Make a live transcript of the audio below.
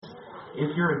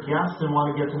If you're a guest and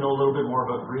want to get to know a little bit more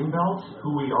about Greenbelt,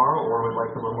 who we are, or would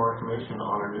like a little more information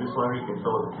on our newsletter, you can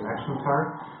fill out the connection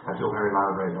card. I feel very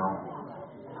loud right now.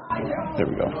 There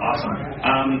we go.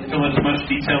 Awesome. Fill in as much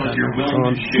detail as you're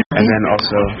willing to share. And then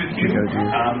also,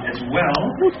 as well,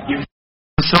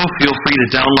 so feel free to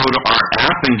download our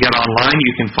app and get online.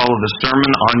 You can follow the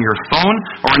sermon on your phone.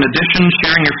 Or in addition,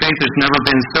 sharing your faith has never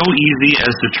been so easy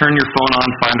as to turn your phone on,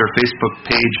 find our Facebook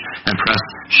page, and press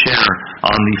share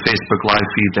on the Facebook live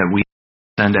feed that we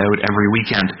send out every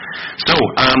weekend. So,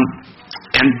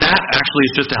 and that actually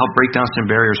is just to help break down some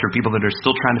barriers for people that are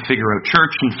still trying to figure out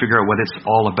church and figure out what it's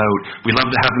all about. We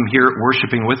love to have them here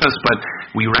worshiping with us, but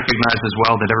we recognize as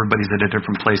well that everybody's at a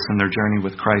different place in their journey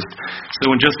with Christ.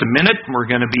 So in just a minute, we're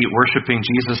going to be worshiping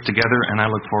Jesus together, and I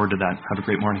look forward to that. Have a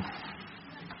great morning.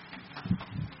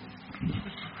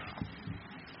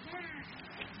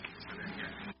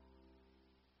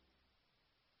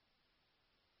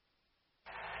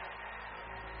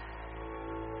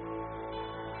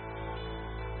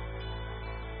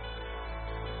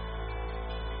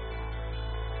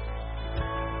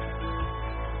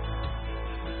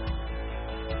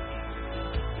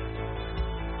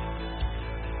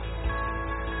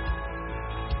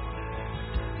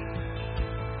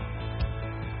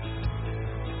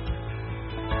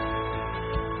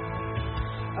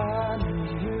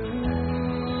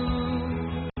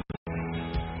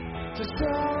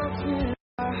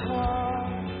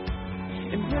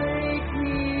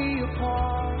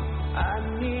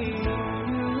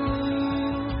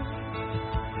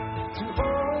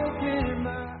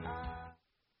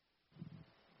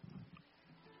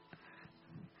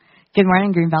 Good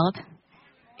morning, Greenbelt.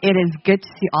 It is good to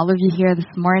see all of you here this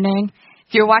morning.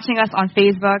 If you're watching us on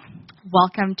Facebook,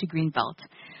 welcome to Greenbelt.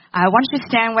 I want you to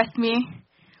stand with me.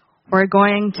 We're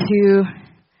going to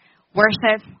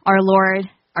worship our Lord,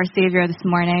 our Savior this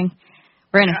morning.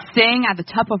 We're going to sing at the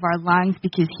top of our lungs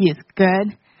because He is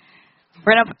good.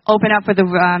 We're going to open up with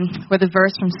a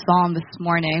verse from Psalm this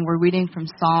morning. We're reading from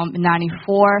Psalm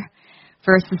 94,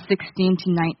 verses 16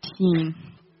 to 19.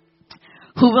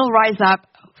 Who will rise up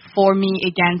for me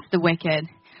against the wicked?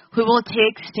 Who will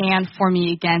take stand for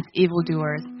me against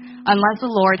evildoers? Unless the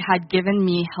Lord had given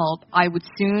me help, I would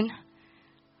soon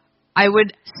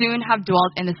have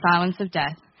dwelt in the silence of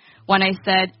death. When I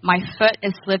said, my foot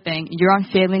is slipping, your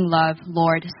unfailing love,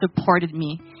 Lord, supported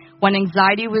me. When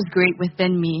anxiety was great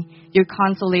within me, your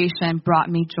consolation brought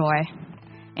me joy.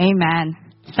 Amen.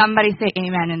 Somebody say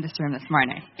amen in this room this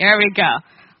morning. Here we go.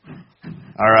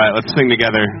 All right, let's sing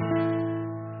together.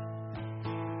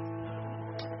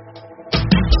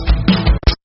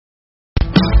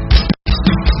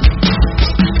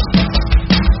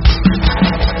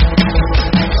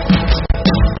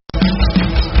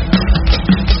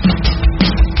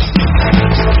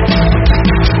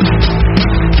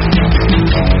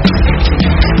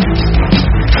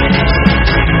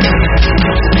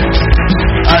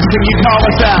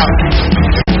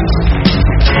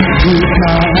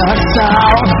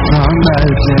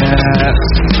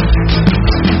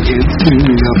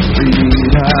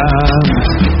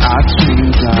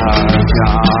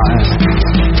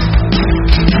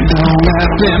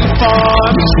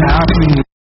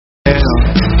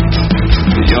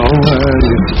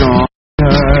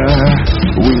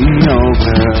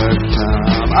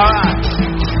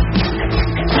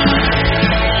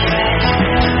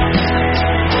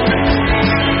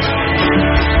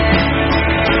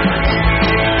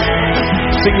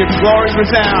 Glory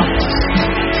resounds.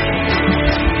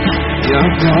 Your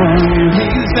glory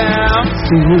resounds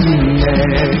to the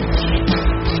edge.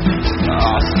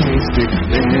 All saints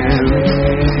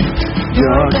declaring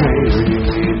your great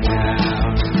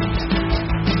renown.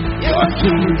 Your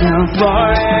kingdom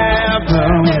forever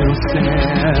will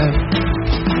stand.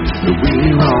 We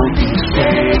won't be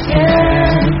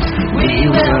shaken. We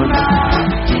will not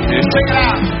be shaken. Sing it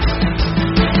out.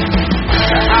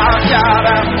 Our God,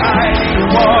 a mighty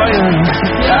warrior,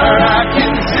 your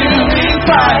all-consuming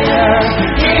fire,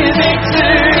 in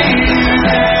victory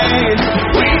reigns.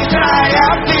 We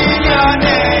triumph in your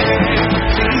name,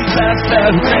 Jesus, the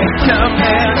great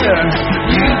commander.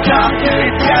 You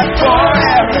conquered death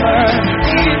forever,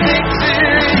 in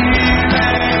victory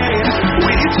reigns.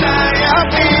 We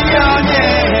triumph in your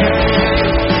name.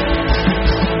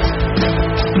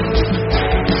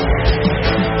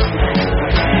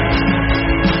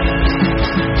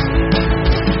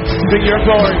 Sing your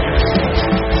glory.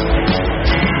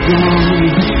 Glory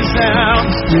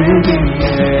resounds through the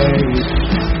age.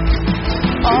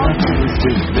 All things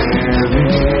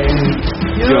declaring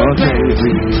your great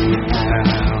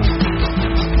renown.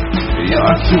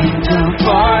 Your kingdom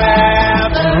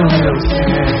forever will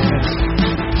stand.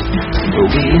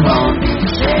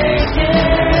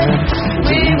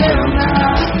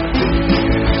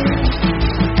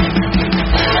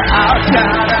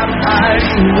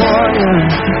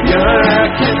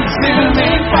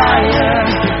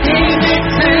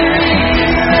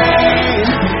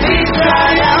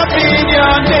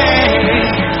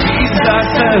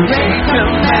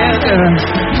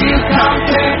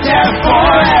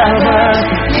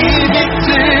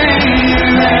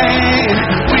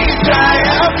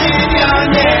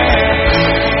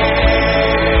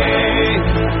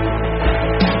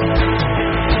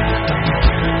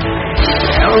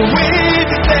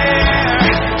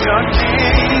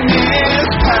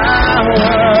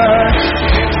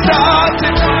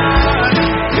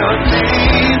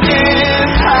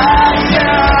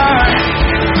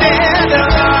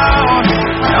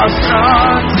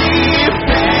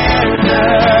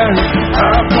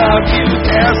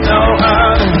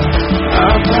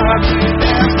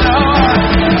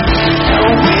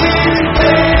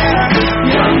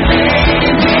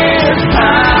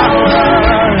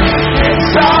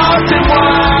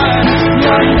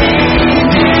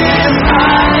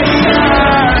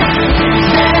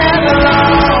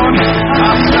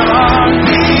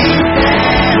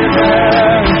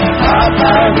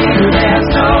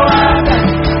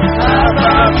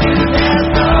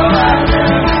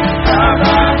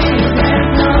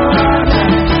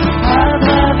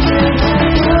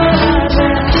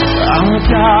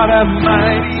 a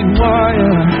mighty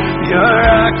warrior. You're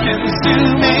a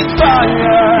consuming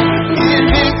fire. In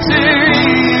victory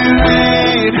you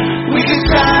reign. We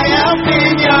triumph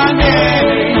in your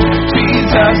name.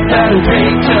 Jesus, the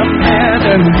great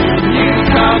commander. You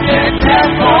conquered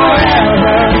death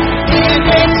forever. In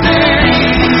victory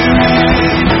you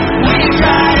reign. We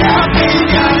triumph in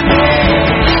your name.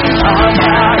 I'm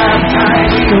not a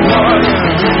mighty warrior.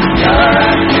 You're a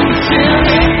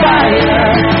consuming fire.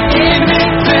 In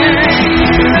victory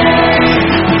you reign.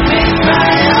 We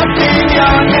triumph in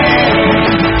your name.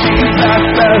 Jesus,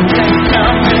 the great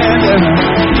commander.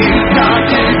 You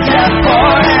conquered death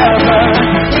forever.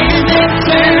 In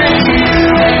victory you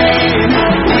reign.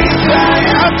 We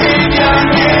triumph in your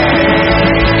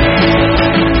name.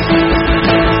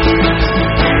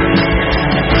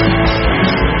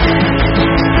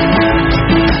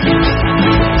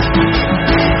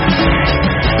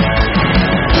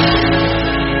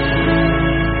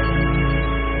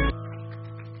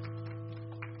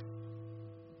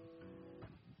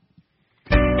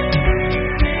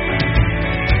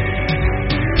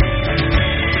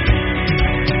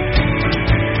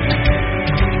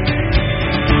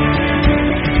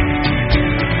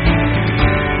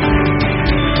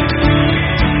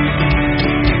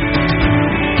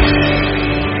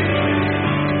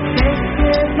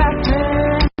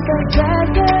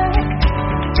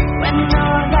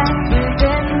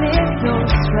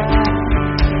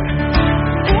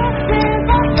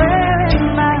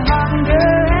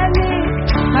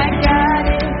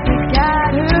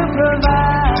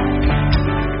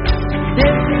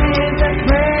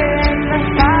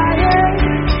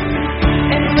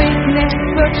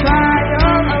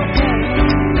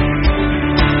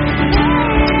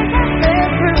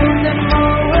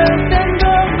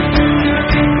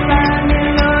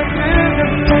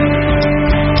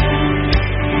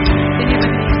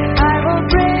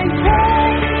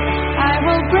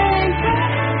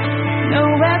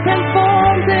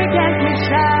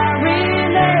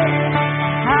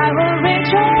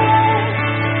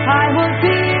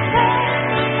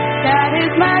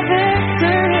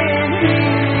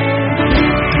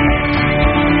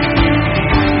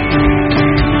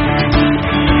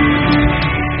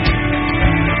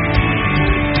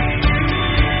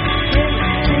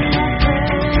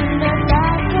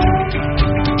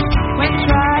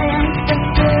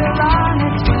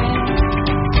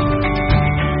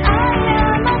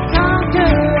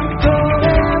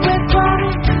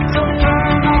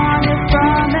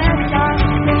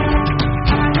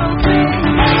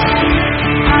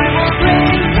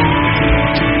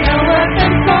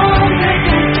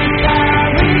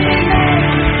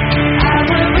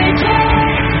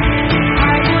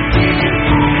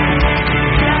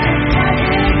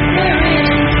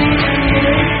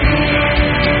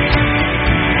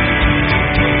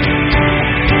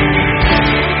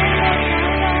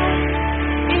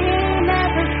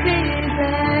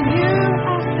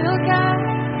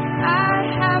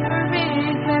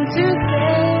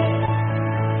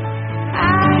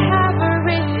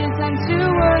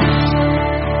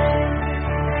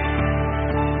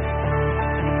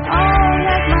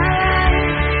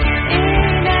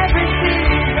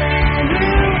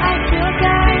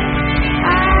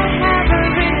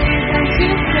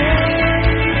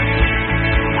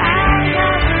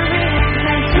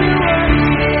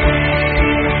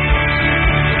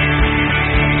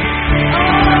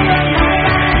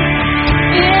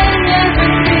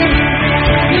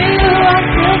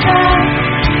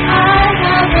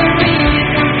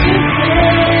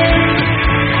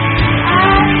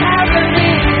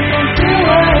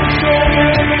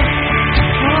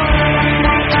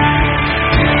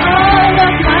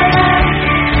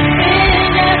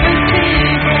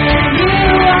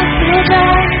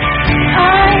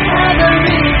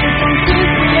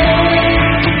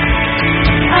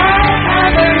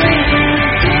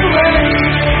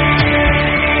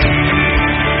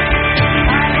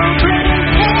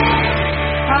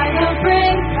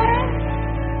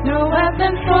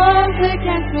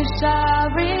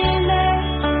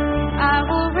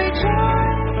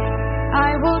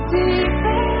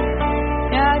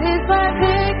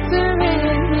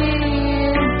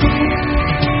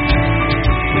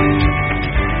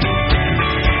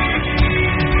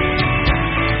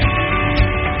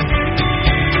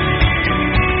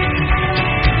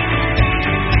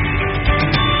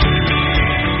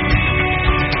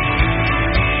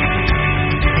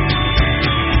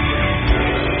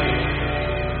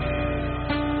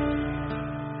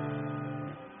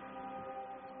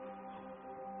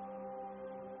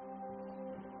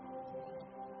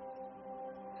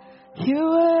 You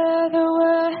were the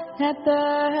Word at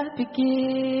the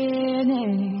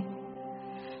beginning.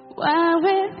 When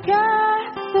with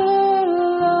God the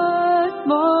Lord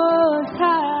Most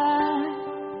High,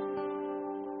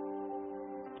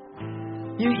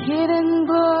 your hidden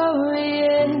glory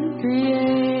in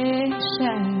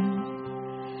creation,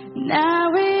 now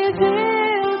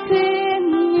revealed in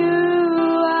you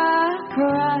are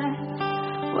Christ.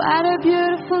 What a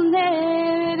beautiful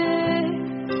name it is.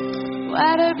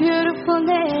 What a beautiful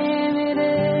name it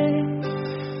is.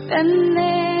 The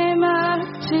name of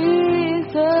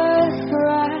Jesus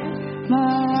Christ,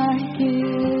 my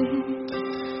King.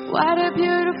 What a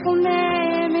beautiful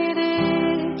name it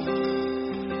is.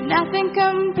 Nothing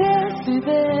compares to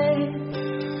this.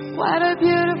 What a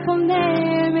beautiful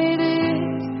name it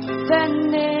is. The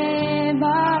name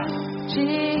of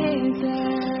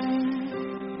Jesus.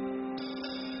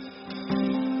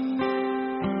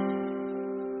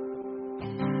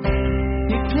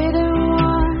 You didn't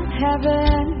want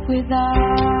heaven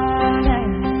without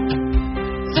it,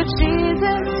 so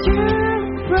Jesus, you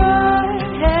brought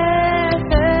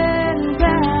heaven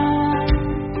down.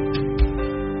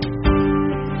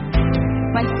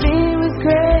 My sin was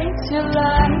great, your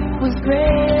love was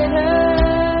greater.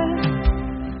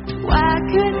 What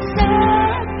could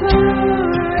separate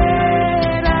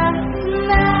us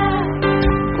now?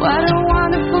 What a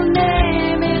wonderful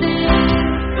name it is.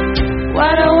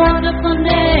 What a wonderful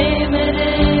name it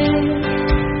is.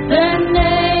 The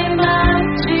name of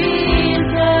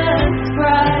Jesus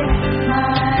Christ,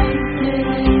 my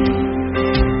King.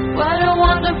 What a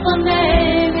wonderful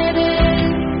name it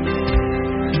is.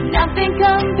 Nothing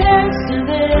compares to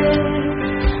this.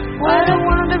 What a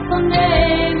wonderful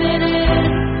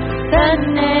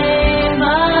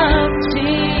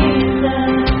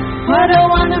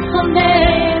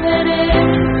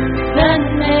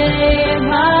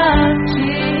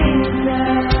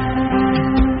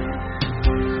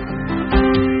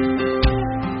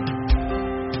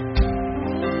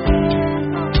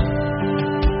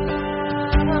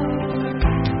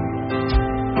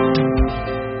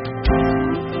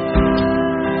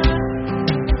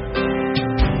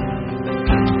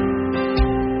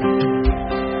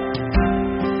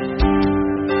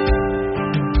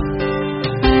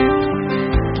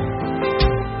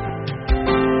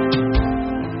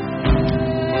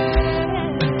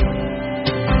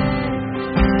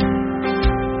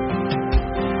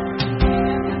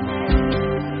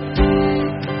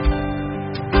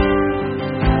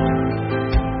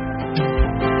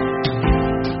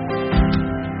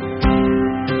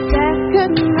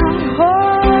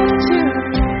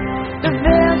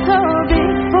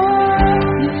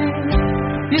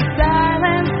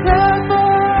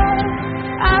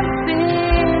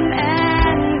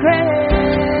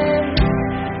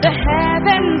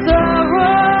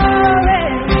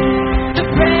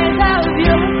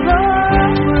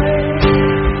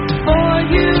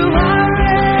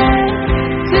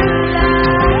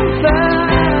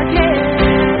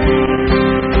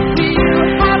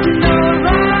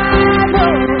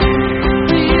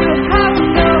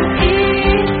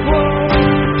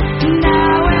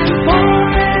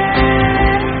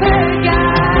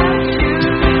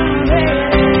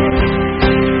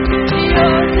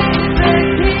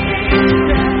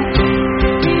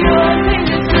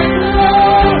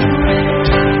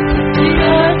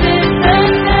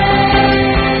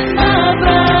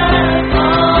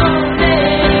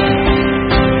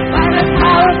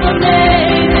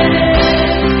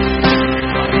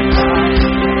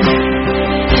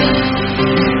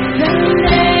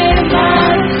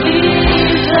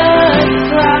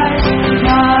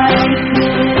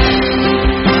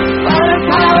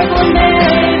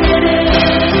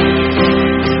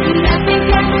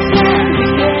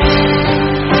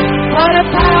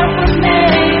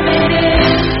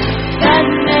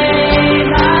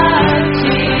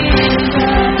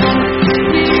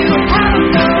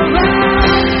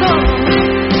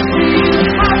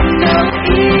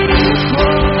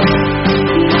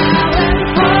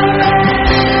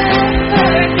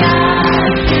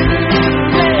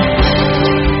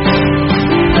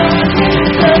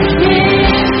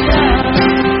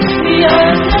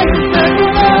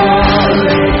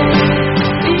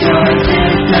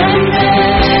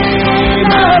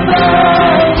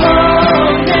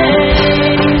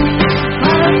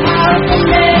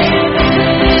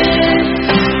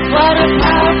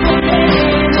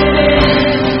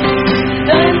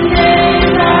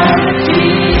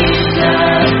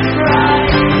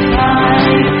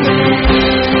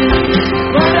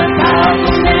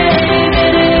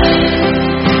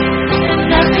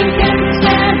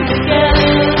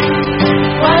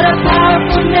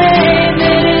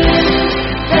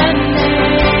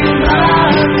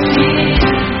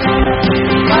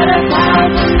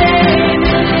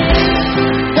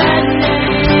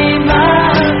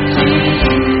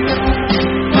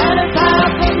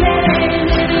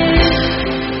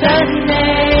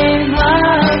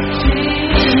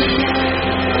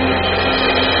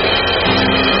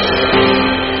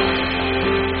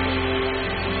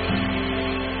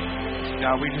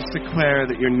just declare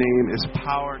that your name is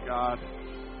power, God.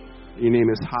 Your name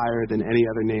is higher than any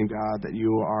other name, God, that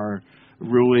you are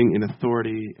ruling in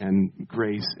authority and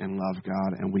grace and love,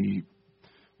 God. And we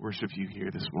worship you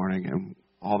here this morning. And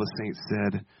all the saints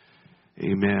said,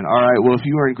 amen. All right, well, if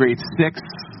you are in grade 6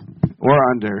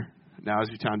 or under, now is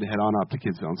your time to head on up to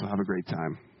Kids Zone, so have a great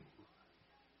time.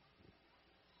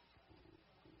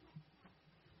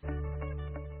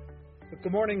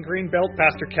 Good morning, Greenbelt.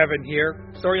 Pastor Kevin here.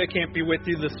 Sorry I can't be with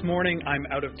you this morning. I'm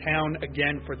out of town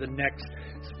again for the next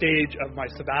stage of my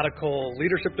sabbatical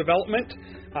leadership development.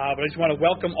 But I just want to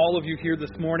welcome all of you here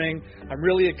this morning. I'm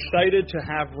really excited to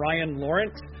have Ryan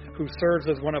Lawrence, who serves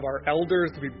as one of our elders,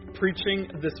 to be preaching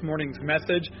this morning's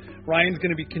message. Ryan's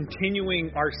going to be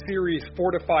continuing our series,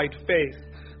 Fortified Faith,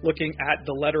 looking at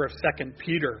the letter of 2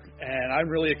 Peter. And I'm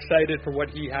really excited for what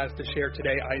he has to share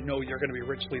today. I know you're going to be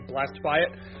richly blessed by it.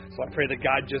 So I pray that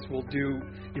God just will do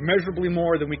immeasurably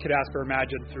more than we could ask or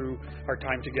imagine through our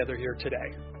time together here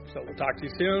today. So we'll talk to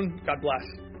you soon. God bless.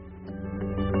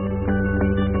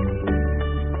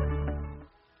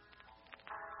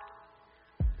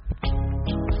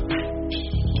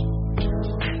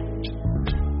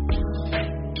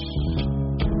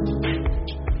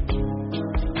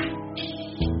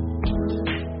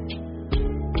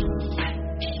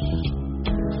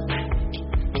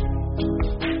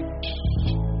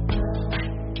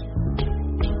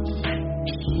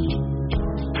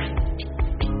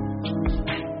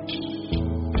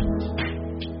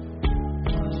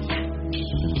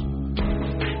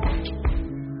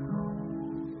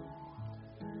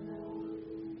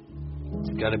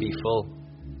 Gonna be full.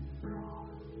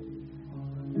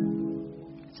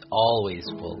 It's always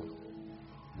full.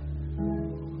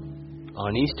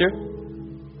 On Easter,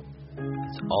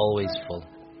 it's always full.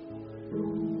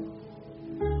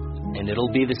 And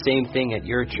it'll be the same thing at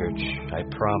your church, I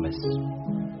promise.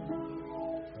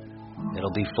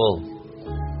 It'll be full.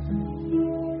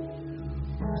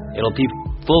 It'll be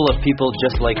full of people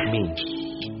just like me.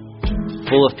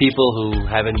 Full of people who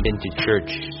haven't been to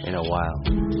church in a while.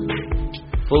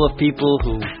 Full of people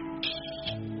who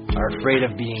are afraid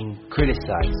of being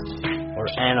criticized or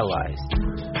analyzed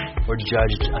or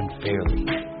judged unfairly.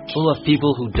 Full of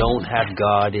people who don't have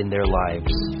God in their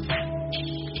lives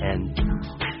and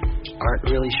aren't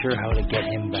really sure how to get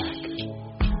Him back.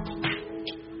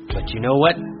 But you know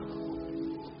what?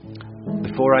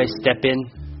 Before I step in,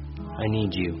 I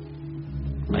need you.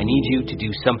 I need you to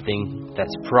do something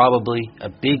that's probably a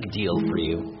big deal for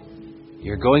you.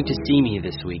 You're going to see me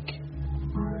this week.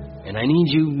 And I need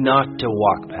you not to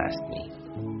walk past me.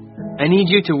 I need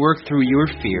you to work through your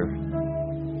fear,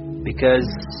 because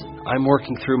I'm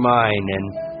working through mine,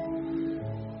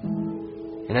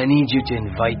 and I need you to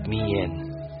invite me in.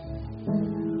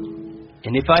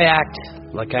 And if I act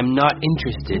like I'm not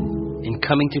interested in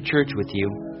coming to church with you,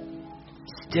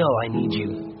 still I need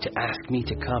you to ask me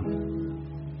to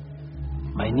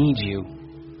come. I need you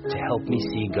to help me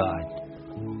see God.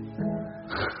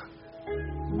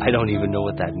 I don't even know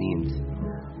what that means.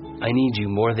 I need you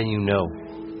more than you know.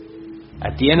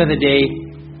 At the end of the day,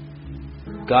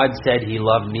 God said He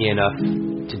loved me enough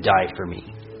to die for me.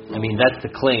 I mean, that's the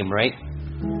claim, right?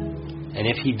 And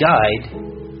if He died,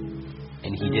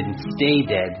 and He didn't stay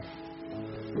dead,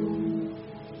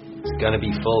 it's gonna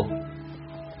be full.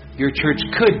 Your church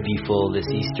could be full this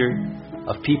Easter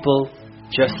of people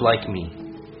just like me.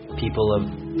 People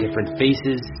of different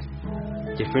faces,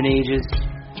 different ages,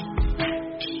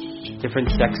 different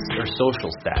sex or social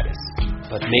status.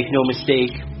 But make no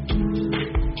mistake,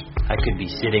 I could be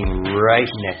sitting right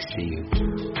next to you.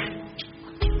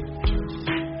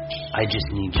 I just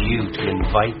need you to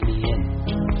invite me in.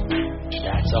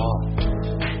 That's all.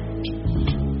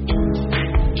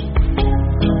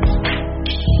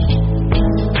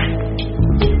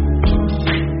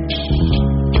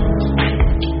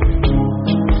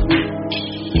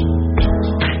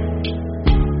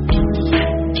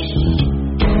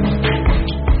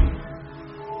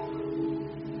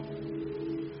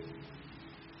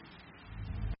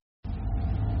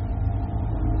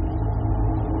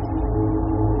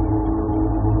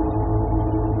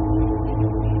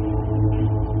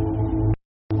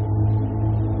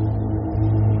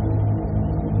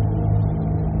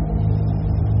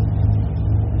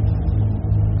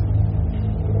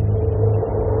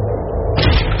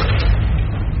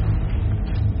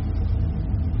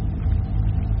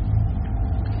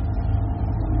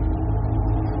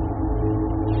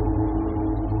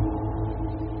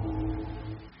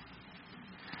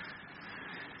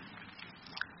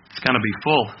 Going to be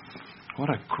full. What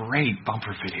a great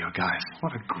bumper video, guys.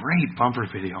 What a great bumper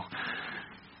video.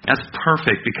 That's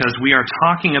perfect, because we are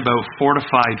talking about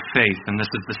fortified faith, and this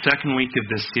is the second week of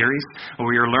this series, where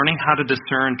we are learning how to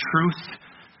discern truth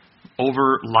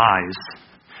over lies.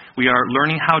 We are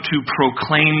learning how to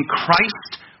proclaim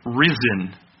Christ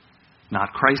risen.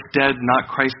 Not Christ dead, not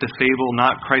Christ a fable,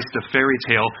 not Christ a fairy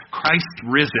tale. Christ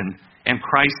risen and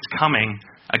Christ coming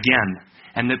again.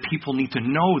 And that people need to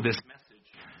know this message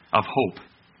of hope.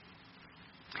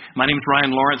 My name is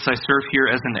Ryan Lawrence. I serve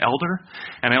here as an elder,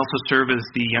 and I also serve as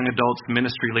the young adults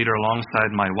ministry leader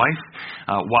alongside my wife.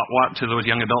 What to those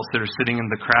young adults that are sitting in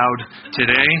the crowd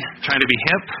today, trying to be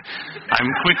hip.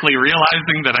 I'm quickly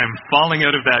realizing that I'm falling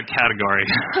out of that category.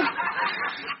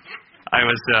 I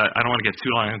don't want to get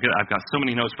too long. I've got so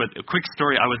many notes, but a quick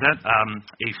story. I was at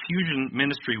a fusion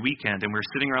ministry weekend, and we were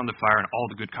sitting around the fire, and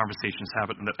all the good conversations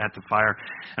happened at the fire.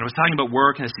 And I was talking about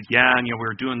work, and I said, and we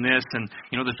were doing this, and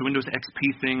this Windows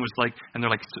XP thing was like, and they're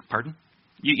like, pardon?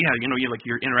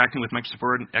 You're interacting with Microsoft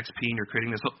Word and XP, and you're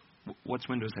creating this. What's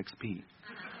Windows XP?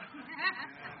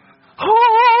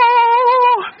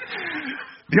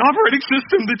 The operating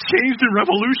system that changed and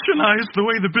revolutionized the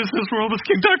way the business world is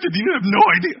conducted. You have no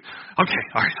idea. Okay,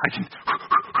 all right, I can.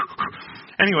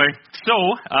 Anyway, so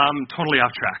totally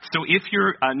off track. So if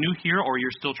you're new here, or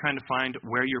you're still trying to find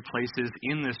where your place is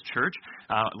in this church,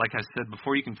 like I said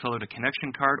before, you can fill out a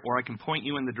connection card, or I can point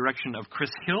you in the direction of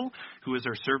Chris Hill, who is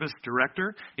our service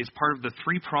director. It's part of the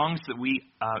 3 prongs that we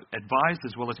advise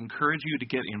as well as encourage you to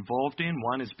get involved in.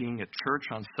 One is being at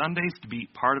church on Sundays, to be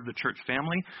part of the church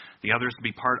family. The other is to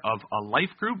be part of a life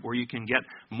group where you can get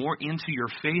more into your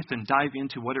faith and dive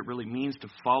into what it really means to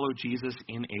follow Jesus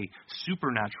in a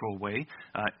supernatural way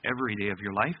every day of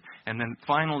your life. And then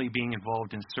finally being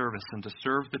involved in service and to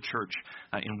serve the church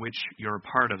in which you're a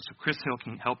part of. So Chris Hill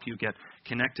can help you get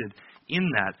connected in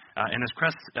that. And as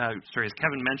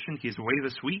Kevin mentioned, he's away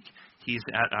this week. He's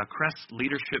at Crest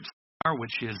Leadership,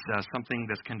 which is something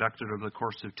that's conducted over the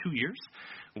course of 2 years,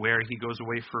 where he goes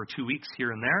away for 2 weeks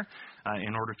here and there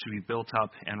in order to be built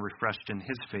up and refreshed in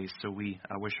his faith. So we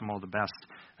wish him all the best.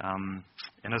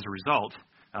 And as a result,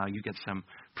 you get some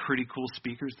pretty cool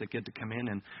speakers that get to come in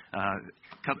and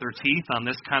cut their teeth on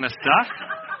this kind of stuff.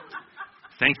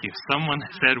 Thank you. Someone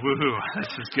said, woohoo.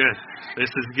 This is good. This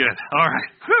is good. All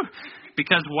right. Whew.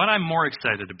 Because what I'm more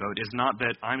excited about is not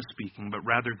that I'm speaking, but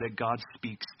rather that God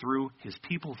speaks through His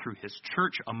people, through His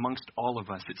church, amongst all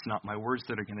of us. It's not my words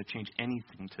that are going to change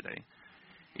anything today.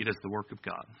 It is the work of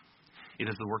God. It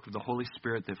is the work of the Holy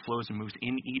Spirit that flows and moves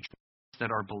in each of us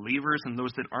that are believers, and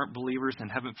those that aren't believers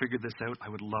and haven't figured this out. I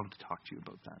would love to talk to you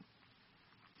about that.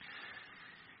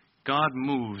 God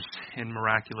moves in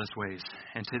miraculous ways,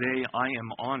 and today I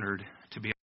am honored to be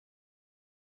in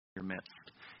your midst.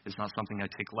 It's not something I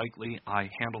take lightly. I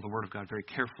handle the Word of God very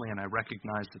carefully, and I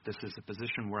recognize that this is a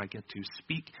position where I get to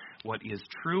speak what is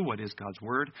true, what is God's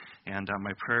Word, and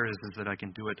my prayer is that I can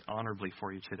do it honorably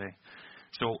for you today.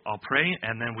 So I'll pray,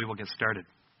 and then we will get started.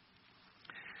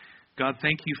 God,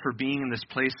 thank you for being in this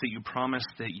place that you promised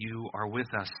that you are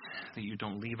with us, that you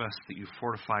don't leave us, that you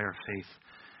fortify our faith.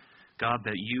 God,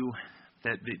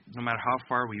 that no matter how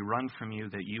far we run from you,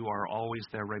 that you are always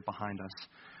there right behind us.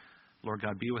 Lord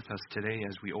God, be with us today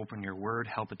as we open your word.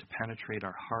 Help it to penetrate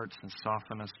our hearts and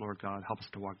soften us, Lord God. Help us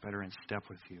to walk better in step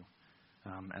with you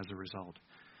as a result.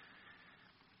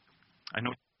 I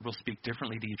know we'll speak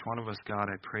differently to each one of us, God.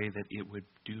 I pray that it would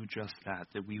do just that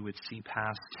we would see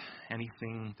past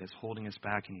anything that's holding us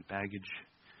back, any baggage,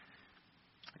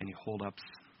 any hold-ups.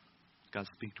 God,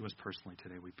 speak to us personally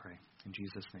today, we pray. In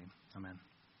Jesus' name, amen.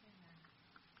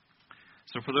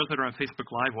 So for those that are on Facebook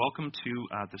Live, welcome to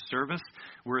the service.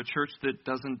 We're a church that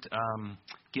doesn't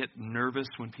get nervous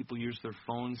when people use their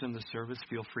phones in the service.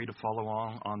 Feel free to follow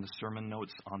along on the sermon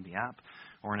notes on the app.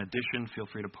 Or in addition, feel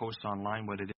free to post online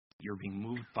what it is you're being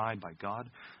moved by God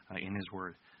in His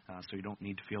Word. So you don't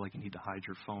need to feel like you need to hide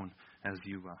your phone as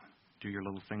you do your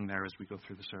little thing there as we go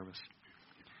through the service.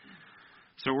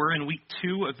 So we're in week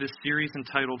 2 of this series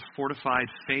entitled Fortified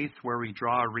Faith, where we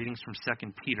draw our readings from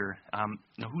 2 Peter.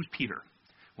 Now, who's Peter?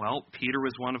 Well, Peter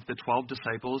was one of the 12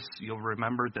 disciples. You'll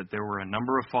remember that there were a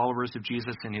number of followers of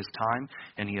Jesus in his time,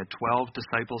 and he had 12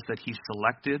 disciples that he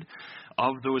selected.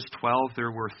 Of those 12,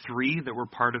 there were 3 that were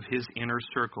part of his inner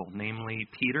circle, namely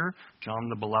Peter, John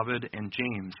the Beloved, and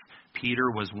James. Peter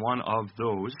was one of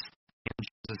those in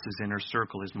Jesus' inner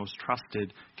circle, his most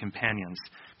trusted companions.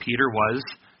 Peter was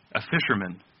a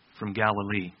fisherman from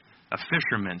Galilee. A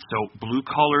fisherman, so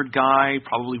blue-collared guy,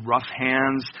 probably rough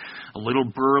hands, a little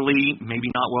burly, maybe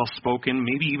not well-spoken,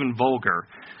 maybe even vulgar.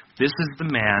 This is the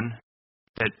man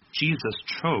that Jesus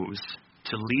chose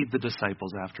to lead the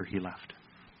disciples after he left.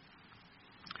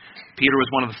 Peter was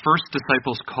one of the first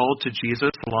disciples called to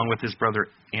Jesus along with his brother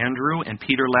Andrew, and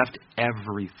Peter left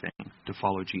everything to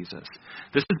follow Jesus.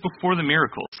 This is before the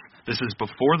miracles. This is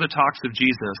before the talks of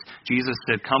Jesus. Jesus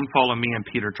said, "Come follow me," and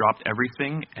Peter dropped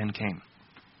everything and came.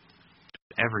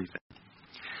 Everything.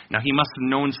 Now, he must have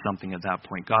known something at that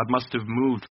point. God must have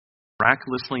moved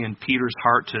miraculously in Peter's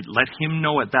heart to let him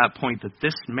know at that point that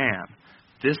this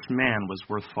man was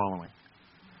worth following.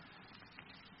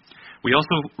 We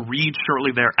also read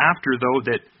shortly thereafter, though,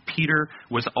 that Peter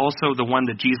was also the one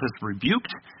that Jesus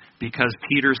rebuked, because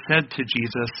Peter said to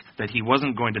Jesus that he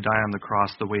wasn't going to die on the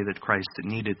cross the way that Christ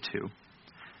needed to.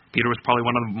 Peter was probably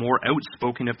one of the more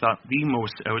outspoken, if not the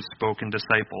most outspoken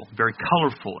disciple, very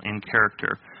colorful in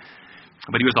character.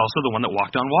 But he was also the one that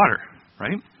walked on water,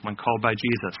 right, when called by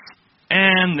Jesus.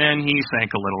 And then he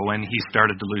sank a little when he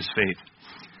started to lose faith.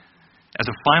 As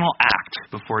a final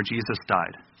act before Jesus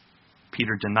died,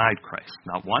 Peter denied Christ,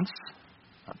 not once,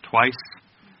 not twice,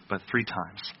 but 3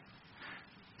 times.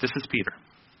 This is Peter.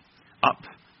 Up,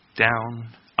 down,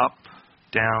 up,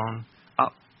 down,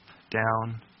 up,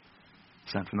 down.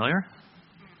 Sound familiar?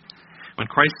 When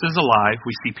Christ is alive,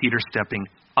 we see Peter stepping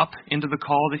up into the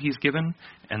call that he's given,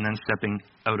 and then stepping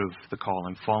out of the call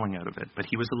and falling out of it. But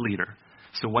he was a leader.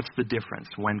 So what's the difference?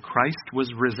 When Christ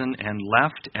was risen and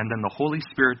left, and then the Holy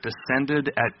Spirit descended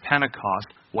at Pentecost,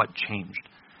 what changed?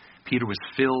 Peter was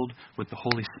filled with the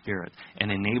Holy Spirit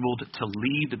and enabled to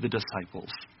lead the disciples,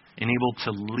 enabled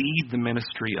to lead the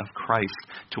ministry of Christ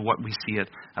to what we see it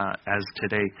as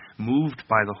today, moved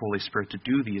by the Holy Spirit to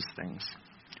do these things.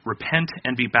 Repent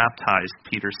and be baptized,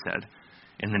 Peter said,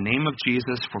 in the name of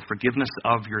Jesus for forgiveness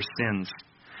of your sins,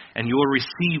 and you will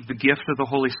receive the gift of the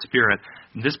Holy Spirit.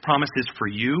 This promise is for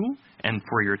you and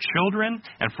for your children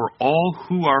and for all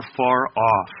who are far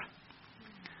off.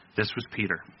 This was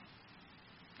Peter.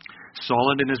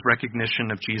 Solid in his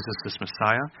recognition of Jesus as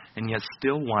Messiah, and yet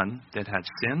still one that had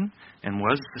sin and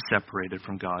was separated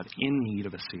from God, in need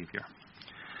of a Savior.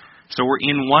 So we're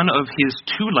in one of his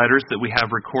 2 letters that we have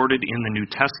recorded in the New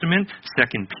Testament,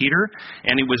 2 Peter,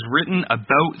 and it was written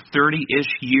about 30-ish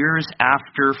years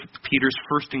after Peter's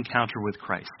first encounter with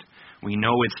Christ. We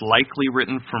know it's likely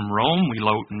written from Rome.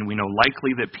 We know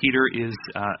likely that Peter is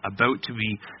about to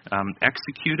be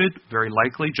executed, very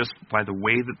likely, just by the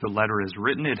way that the letter is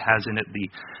written. It has in it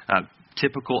the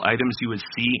typical items you would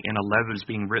see in a letter that's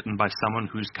being written by someone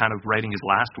who's kind of writing his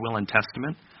last will and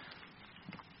testament.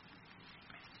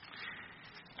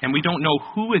 And we don't know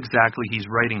who exactly he's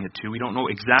writing it to. We don't know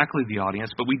exactly the audience,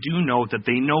 but we do know that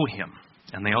they know him.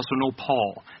 And they also know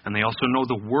Paul. And they also know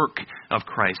the work of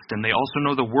Christ. And they also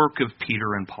know the work of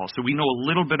Peter and Paul. So we know a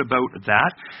little bit about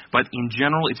that. But in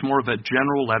general, it's more of a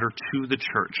general letter to the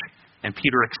church. And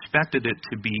Peter expected it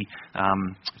to be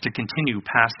to continue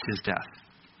past his death.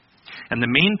 And the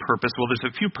main purpose, well,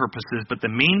 there's a few purposes, but the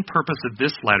main purpose of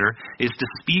this letter is to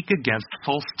speak against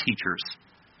false teachers.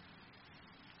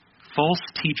 False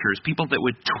teachers, people that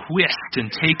would twist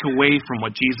and take away from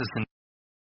what Jesus intended.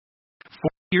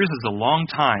 40 years is a long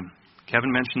time. Kevin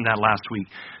mentioned that last week.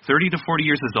 30 to 40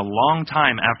 years is a long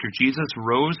time after Jesus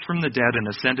rose from the dead and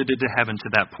ascended into heaven to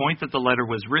that point that the letter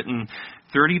was written.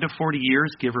 30 to 40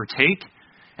 years, give or take,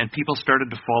 and people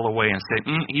started to fall away and say,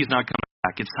 he's not coming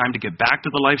back. It's time to get back to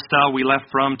the lifestyle we left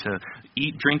from, to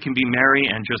eat, drink, and be merry,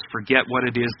 and just forget what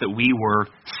it is that we were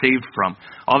saved from.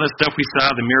 All the stuff we saw,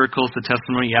 the miracles, the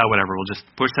testimony, whatever. We'll just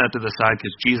push that to the side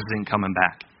because Jesus ain't coming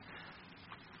back.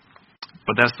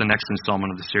 But that's the next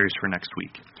installment of the series for next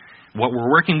week. What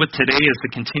we're working with today is the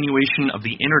continuation of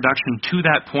the introduction to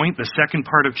that point, the second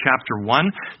part of chapter 1,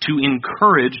 to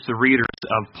encourage the readers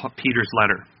of Peter's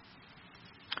letter.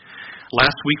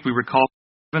 Last week we recall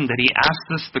that he asked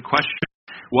us the question,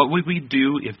 what would we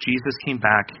do if Jesus came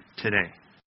back today?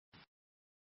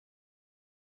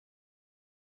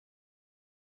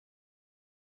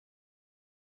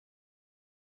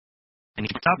 And he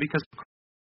stopped because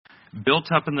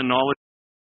built up in the knowledge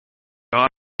God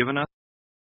has given us.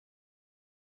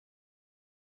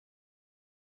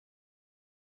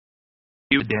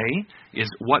 Today is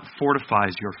what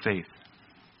fortifies your faith.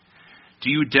 Do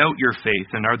you doubt your faith?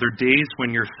 And are there days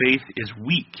when your faith is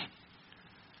weak?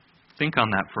 Think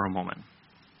on that for a moment.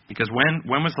 Because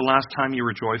when was the last time you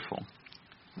were joyful?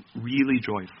 Really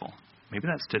joyful. Maybe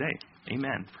that's today.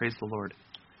 Amen. Praise the Lord.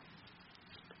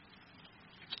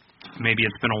 Maybe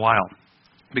it's been a while.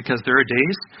 Because there are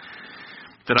days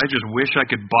that I just wish I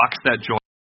could box that joy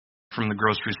from the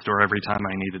grocery store every time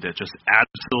I needed it. Just add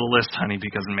it to the list, honey,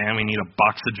 because, man, we need a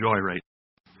box of joy right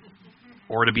now.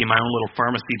 Or to be my own little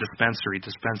pharmacy dispensary,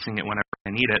 dispensing it whenever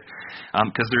I need it,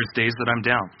 because there's days that I'm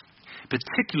down.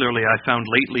 Particularly, I found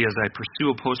lately as I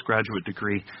pursue a postgraduate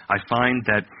degree, I find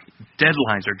that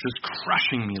deadlines are just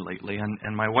crushing me lately,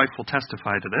 and my wife will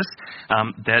testify to this,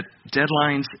 that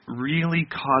deadlines really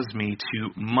cause me to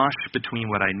mush between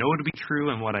what I know to be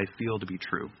true and what I feel to be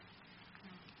true.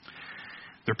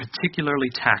 They're particularly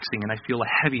taxing, and I feel a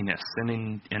heaviness.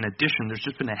 And in addition, there's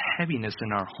just been a heaviness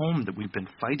in our home that we've been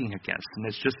fighting against. And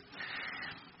it's just,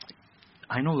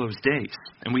 I know those days.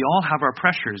 And we all have our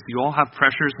pressures. You all have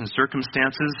pressures and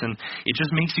circumstances, and it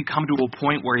just makes you come to a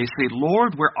point where you say,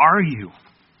 Lord, where are you?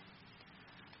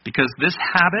 Because this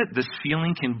habit, this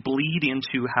feeling can bleed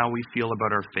into how we feel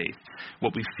about our faith.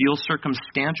 What we feel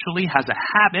circumstantially has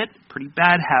a habit, pretty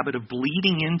bad habit, of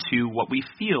bleeding into what we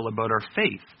feel about our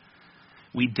faith.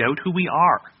 We doubt who we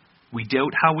are. We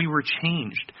doubt how we were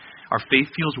changed. Our faith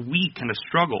feels weak and a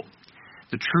struggle.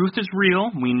 The truth is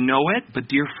real. We know it. But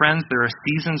dear friends, there are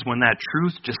seasons when that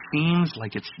truth just seems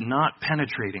like it's not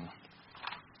penetrating.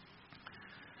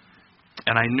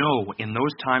 And I know in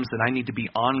those times that I need to be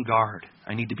on guard.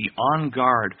 I need to be on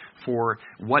guard for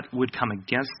what would come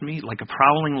against me, like a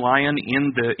prowling lion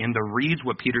in the reeds,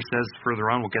 what Peter says further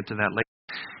on. We'll get to that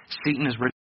later. Satan is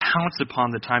ready to pounce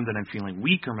upon the time that I'm feeling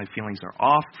weak or my feelings are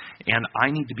off, and I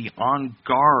need to be on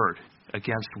guard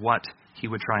against what he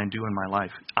would try and do in my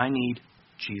life. I need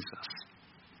Jesus.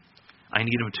 I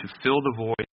need him to fill the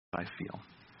void that I feel.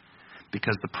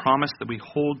 Because the promise that we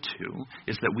hold to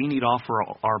is that we need offer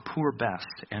our poor best,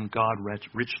 and God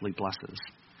richly blesses.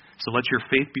 So let your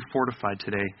faith be fortified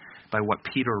today by what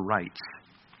Peter writes.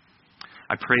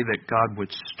 I pray that God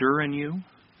would stir in you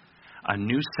a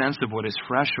new sense of what is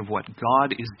fresh, of what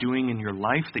God is doing in your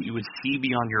life, that you would see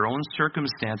beyond your own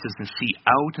circumstances and see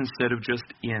out instead of just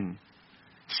in.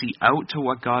 See out to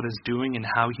what God is doing and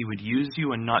how he would use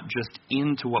you, and not just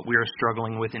into what we are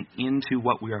struggling with and into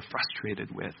what we are frustrated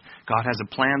with. God has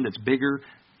a plan that's bigger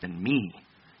than me.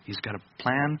 He's got a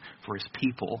plan for his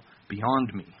people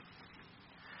beyond me.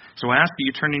 So I ask that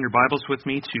you turn in your Bibles with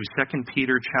me to 2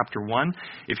 Peter chapter 1.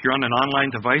 If you're on an online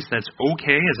device, that's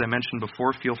okay. As I mentioned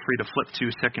before, feel free to flip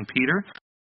to 2 Peter.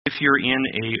 If you're in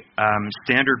a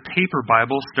standard paper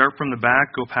Bible, start from the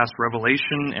back, go past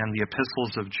Revelation and the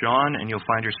epistles of John, and you'll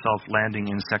find yourself landing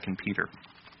in 2 Peter.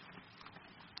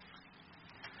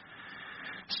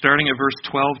 Starting at verse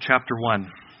 12, chapter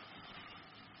 1.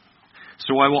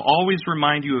 So I will always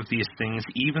remind you of these things,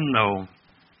 even though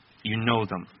you know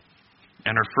them,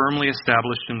 and are firmly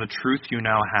established in the truth you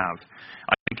now have.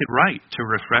 I think it right to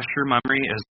refresh your memory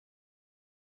as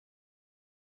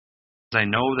I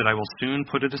know that I will soon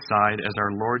put it aside as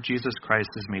our Lord Jesus Christ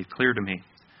has made clear to me.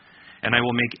 And I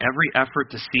will make every effort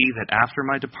to see that after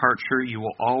my departure you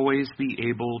will always be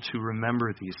able to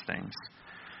remember these things.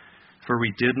 For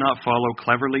we did not follow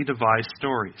cleverly devised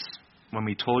stories when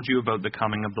we told you about the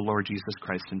coming of the Lord Jesus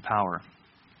Christ in power.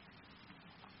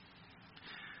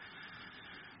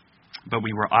 But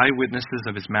we were eyewitnesses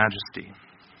of his majesty.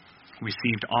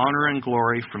 Received honor and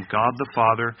glory from God the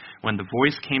Father when the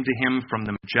voice came to him from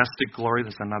the majestic glory,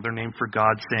 that's another name for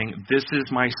God, saying, "This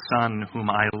is my Son whom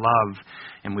I love,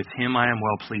 and with him I am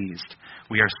well pleased."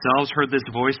 We ourselves heard this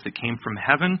voice that came from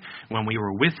heaven when we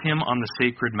were with him on the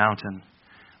sacred mountain.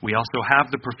 We also have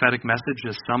the prophetic message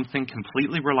as something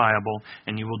completely reliable,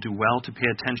 and you will do well to pay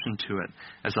attention to it,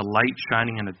 as a light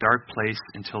shining in a dark place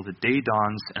until the day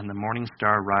dawns and the morning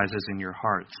star rises in your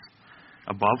hearts.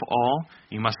 Above all,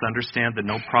 you must understand that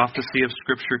no prophecy of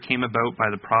Scripture came about by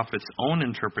the prophet's own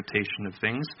interpretation of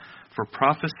things, for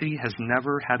prophecy has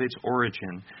never had its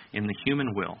origin in the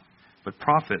human will. But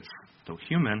prophets, though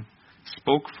human,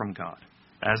 spoke from God,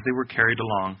 as they were carried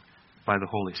along by the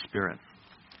Holy Spirit.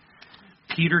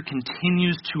 Peter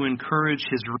continues to encourage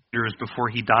his readers before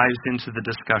he dives into the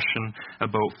discussion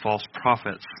about false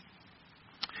prophets.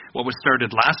 What was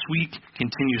started last week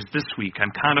continues this week.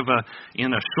 I'm kind of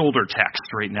in a shoulder text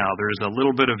right now. There's a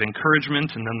little bit of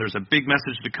encouragement, and then there's a big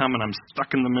message to come, and I'm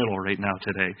stuck in the middle right now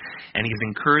today. And he's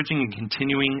encouraging and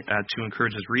continuing to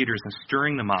encourage his readers and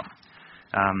stirring them up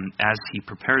as he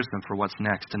prepares them for what's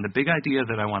next. And the big idea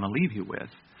that I want to leave you with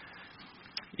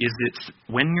is that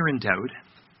when you're in doubt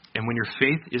and when your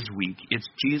faith is weak, it's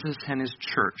Jesus and his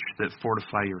church that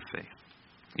fortify your faith.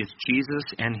 It's Jesus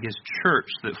and his church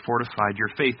that fortified your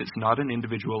faith. It's not an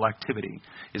individual activity.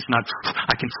 It's not,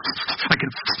 I can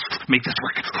make this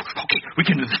work. Okay, we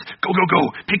can do this.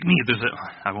 Go. Pick me.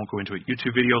 I won't go into it.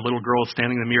 YouTube video, little girl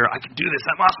standing in the mirror. I can do this.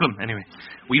 I'm awesome. Anyway,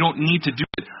 we don't need to do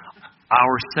it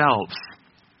ourselves.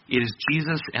 It is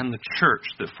Jesus and the church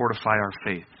that fortify our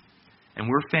faith. And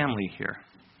we're family here.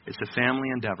 It's a family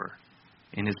endeavor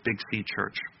in his Big C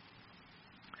church.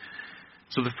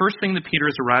 So the first thing that Peter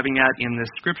is arriving at in this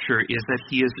scripture is that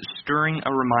he is stirring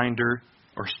a reminder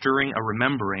or stirring a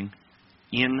remembering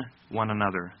in one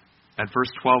another. At verse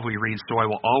 12 we read, "So I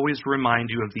will always remind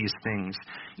you of these things,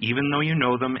 even though you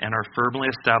know them and are firmly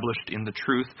established in the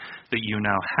truth that you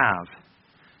now have."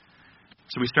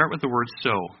 So we start with the word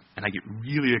 "so," and I get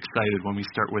really excited when we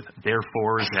start with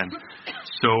therefores and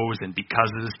so's and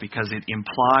becauses, because it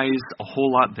implies a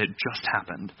whole lot that just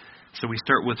happened. So we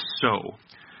start with "so."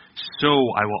 "So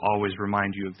I will always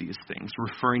remind you of these things,"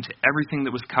 referring to everything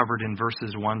that was covered in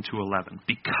verses 1 to 11.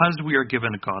 Because we are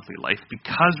given a godly life,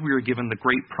 because we are given the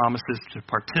great promises to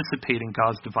participate in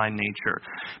God's divine nature,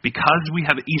 because we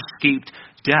have escaped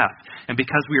death, and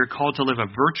because we are called to live a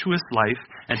virtuous life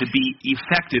and to be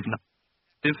effective, not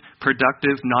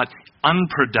productive, not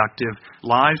unproductive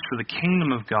lives for the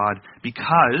kingdom of God.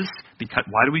 Because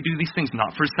why do we do these things?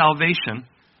 Not for salvation.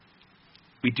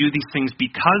 We do these things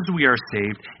because we are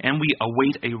saved and we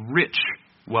await a rich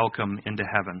welcome into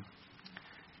heaven.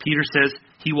 Peter says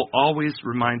he will always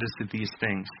remind us of these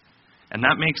things. And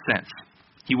that makes sense.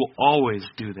 He will always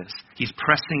do this. He's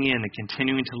pressing in and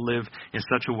continuing to live in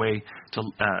such a way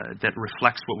that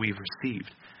reflects what we've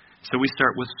received. So we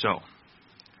start with "so,"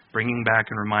 bringing back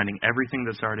and reminding everything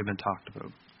that's already been talked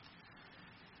about.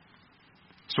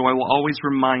 "So I will always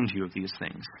remind you of these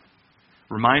things."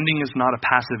 Reminding is not a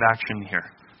passive action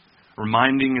here.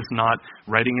 Reminding is not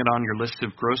writing it on your list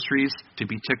of groceries to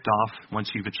be ticked off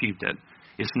once you've achieved it.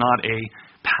 It's not a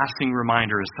passing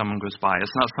reminder as someone goes by.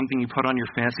 It's not something you put on your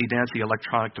fancy-dancy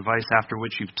electronic device after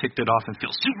which you've ticked it off and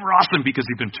feel super awesome because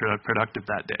you've been productive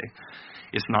that day.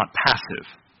 It's not passive.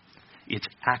 It's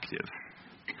active.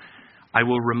 I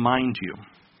will remind you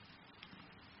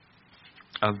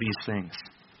of these things.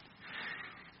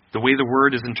 The way the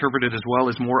word is interpreted as well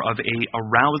is more of a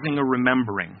arousing a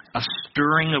remembering, a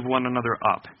stirring of one another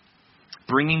up,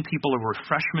 bringing people a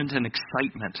refreshment and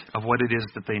excitement of what it is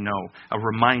that they know, a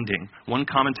reminding. One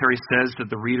commentary says that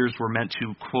the readers were meant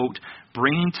to, quote,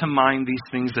 bring to mind these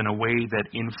things in a way that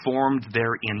informed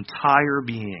their entire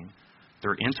being,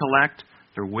 their intellect,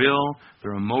 their will,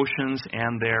 their emotions,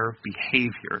 and their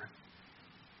behavior.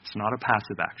 It's not a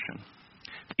passive action.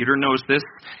 Peter knows this,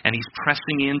 and he's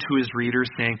pressing into his readers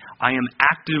saying, I am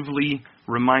actively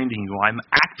reminding you. I'm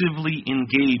actively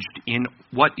engaged in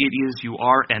what it is you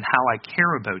are and how I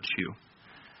care about you.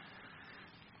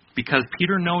 Because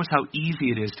Peter knows how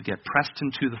easy it is to get pressed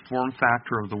into the form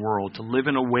factor of the world, to live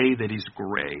in a way that is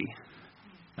gray.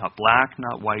 Not black,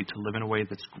 not white, to live in a way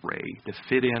that's gray, to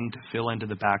fit in, to fill into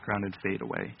the background and fade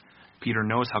away. Peter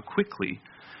knows how quickly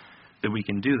that we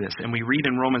can do this. And we read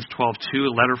in Romans 12:2, a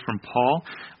letter from Paul,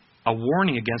 a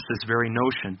warning against this very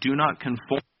notion. Do not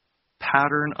conform to the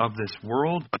pattern of this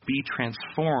world, but be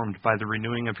transformed by the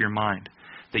renewing of your mind,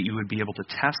 that you would be able to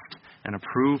test and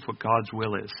approve what God's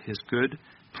will is, his good,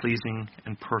 pleasing,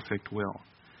 and perfect will.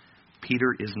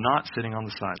 Peter is not sitting on the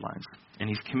sidelines, and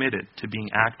he's committed to being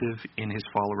active in his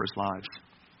followers' lives.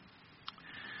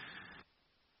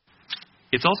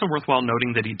 It's also worthwhile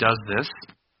noting that he does this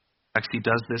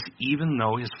even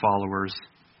though his followers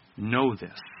know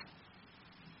this.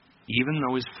 Even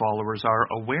though his followers are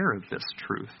aware of this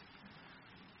truth.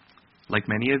 Like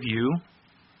many of you,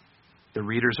 the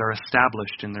readers are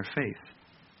established in their faith.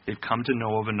 They've come to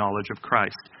know of a knowledge of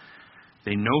Christ.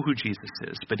 They know who Jesus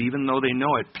is, but even though they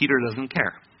know it, Peter doesn't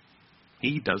care.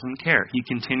 He doesn't care. He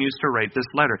continues to write this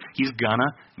letter. He's gonna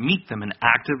meet them and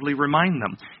actively remind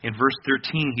them. In verse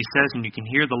 13, he says, and you can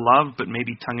hear the love, but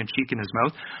maybe tongue-in-cheek in his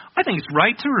mouth, I think it's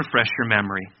right to refresh your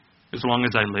memory. As long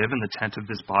as I live in the tent of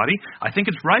this body, I think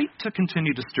it's right to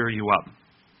continue to stir you up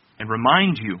and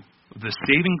remind you of the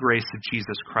saving grace of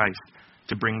Jesus Christ,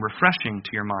 to bring refreshing to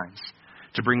your minds,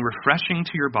 to bring refreshing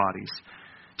to your bodies,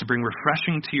 to bring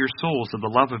refreshing to your souls of the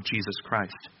love of Jesus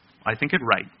Christ. I think it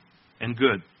right and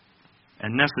good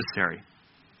and necessary,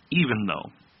 even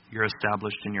though you're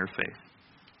established in your faith.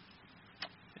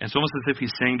 And it's almost as if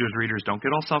he's saying to his readers, don't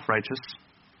get all self-righteous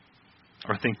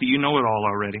or think that you know it all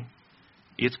already.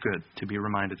 It's good to be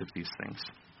reminded of these things,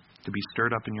 to be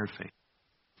stirred up in your faith.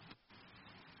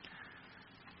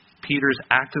 Peter's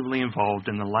actively involved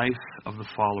in the life of the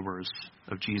followers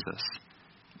of Jesus.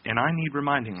 And I need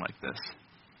reminding like this.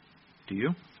 Do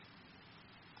you?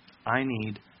 I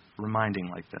need reminding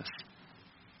like this.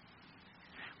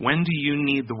 When do you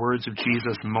need the words of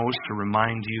Jesus most to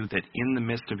remind you that in the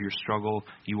midst of your struggle,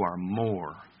 you are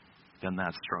more than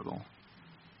that struggle?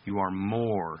 You are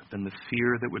more than the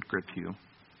fear that would grip you,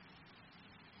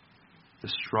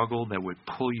 the struggle that would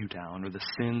pull you down, or the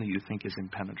sin that you think is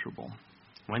impenetrable.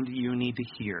 When do you need to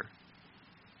hear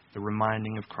the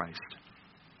reminding of Christ?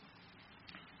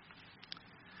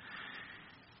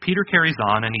 Peter carries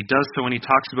on, and he does so, and he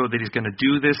talks about that he's going to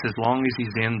do this as long as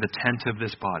he's in the tent of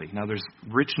this body. Now, there's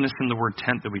richness in the word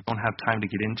tent that we don't have time to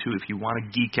get into. If you want to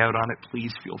geek out on it,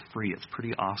 please feel free. It's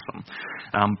pretty awesome.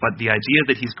 But the idea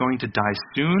that he's going to die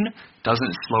soon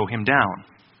doesn't slow him down.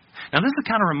 Now, this is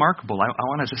kind of remarkable. I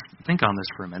want to just think on this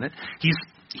for a minute.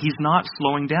 He's not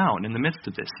slowing down in the midst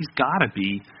of this. He's got to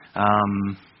be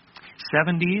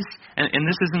 70s, and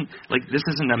this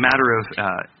isn't a matter of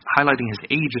highlighting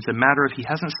his age. It's a matter of he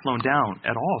hasn't slowed down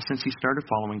at all since he started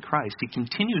following Christ. He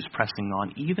continues pressing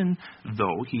on, even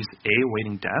though he's A,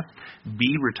 awaiting death,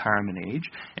 B, retirement age,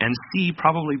 and C,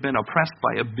 probably been oppressed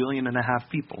by 1.5 billion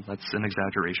people. That's an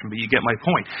exaggeration, but you get my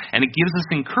point. And it gives us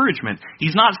encouragement.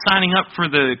 He's not signing up for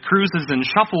the cruises and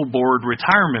shuffleboard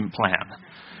retirement plan.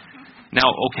 Now,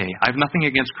 okay, I have nothing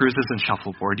against cruises and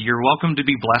shuffleboard. You're welcome to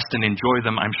be blessed and enjoy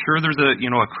them. I'm sure there's a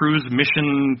cruise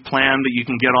mission plan that you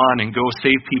can get on and go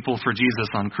save people for Jesus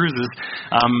on cruises.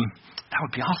 That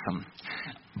would be awesome.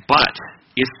 But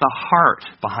it's the heart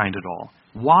behind it all.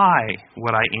 Why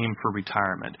would I aim for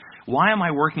retirement? Why am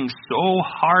I working so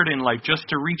hard in life just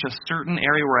to reach a certain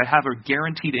area where I have a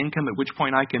guaranteed income, at which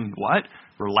point I can, what?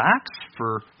 Relax?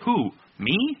 For who?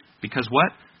 Me? Because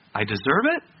what? I deserve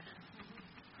it?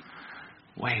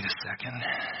 Wait a second.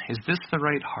 Is this the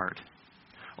right heart?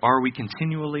 Or are we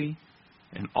continually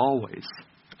and always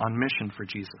on mission for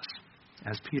Jesus,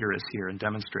 as Peter is here and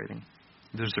demonstrating?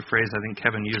 There's a phrase I think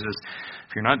Kevin uses,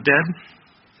 if you're not dead,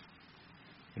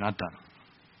 you're not done.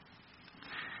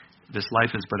 This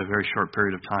life is but a very short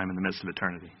period of time in the midst of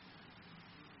eternity.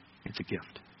 It's a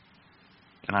gift.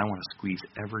 And I want to squeeze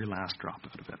every last drop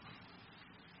out of it.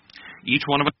 Each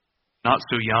one of us, not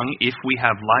so young, if we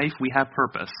have life, we have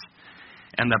purpose.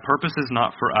 And the purpose is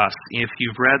not for us. If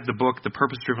you've read the book, The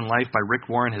Purpose-Driven Life by Rick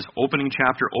Warren, his opening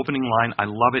chapter, opening line, I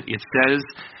love it. It says,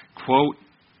 quote,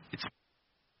 it's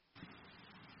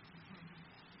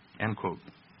end quote.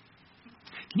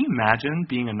 Can you imagine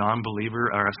being a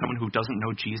non-believer or someone who doesn't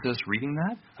know Jesus reading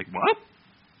that? Like, what?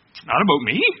 It's not about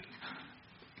me?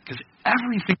 Because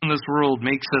everything in this world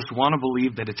makes us want to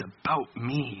believe that it's about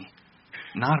me,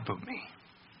 not about me.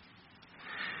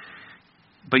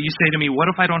 But you say to me, what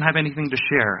if I don't have anything to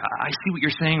share? I see what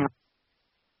you're saying,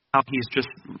 how he's just,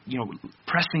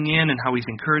 pressing in and how he's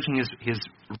encouraging his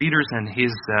readers and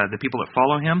the people that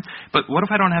follow him. But what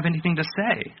if I don't have anything to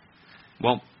say?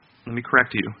 Well, let me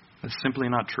correct you. That's simply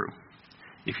not true.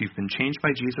 If you've been changed by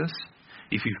Jesus,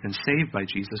 if you've been saved by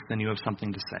Jesus, then you have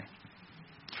something to say.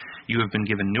 You have been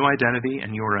given new identity,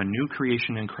 and you are a new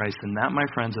creation in Christ, and that, my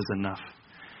friends, is enough.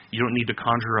 You don't need to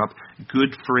conjure up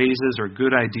good phrases or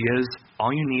good ideas.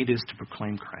 All you need is to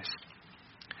proclaim Christ.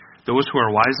 Those who are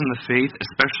wise in the faith,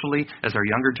 especially as our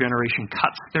younger generation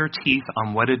cuts their teeth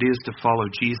on what it is to follow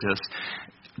Jesus,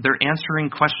 they're answering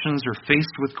questions or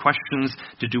faced with questions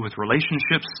to do with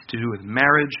relationships, to do with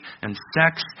marriage and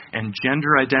sex and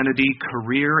gender identity,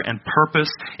 career and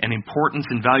purpose and importance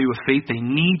and value of faith. They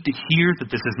need to hear that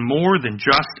this is more than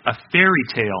just a fairy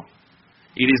tale.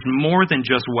 It is more than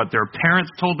just what their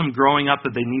parents told them growing up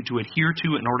that they need to adhere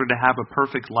to in order to have a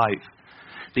perfect life.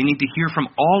 They need to hear from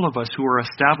all of us who are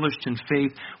established in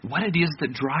faith what it is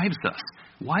that drives us.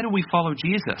 Why do we follow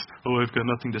Jesus? Oh, I've got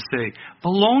nothing to say.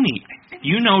 Baloney.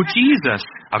 You know Jesus.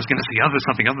 I was going to say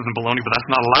something other than baloney, but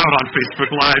that's not allowed on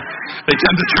Facebook Live. They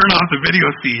tend to turn off the video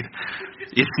feed.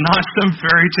 It's not some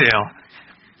fairy tale.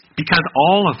 Because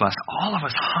all of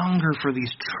us hunger for these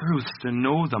truths to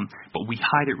know them, but we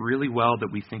hide it really well that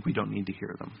we think we don't need to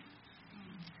hear them.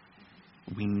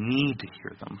 We need to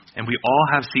hear them. And we all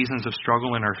have seasons of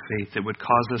struggle in our faith that would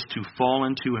cause us to fall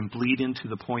into and bleed into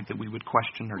the point that we would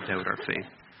question or doubt our faith.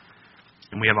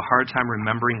 And we have a hard time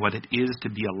remembering what it is to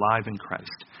be alive in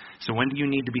Christ. So when do you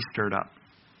need to be stirred up?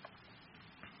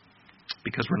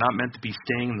 Because we're not meant to be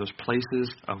staying in those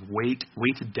places of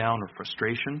weighted down or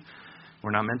frustration. We're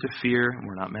not meant to fear, and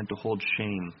we're not meant to hold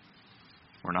shame.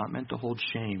 We're not meant to hold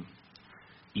shame.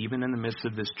 Even in the midst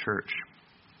of this church,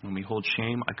 when we hold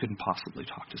shame, I couldn't possibly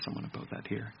talk to someone about that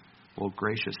here. Well,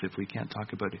 gracious, if we can't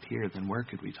talk about it here, then where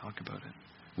could we talk about it?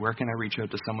 Where can I reach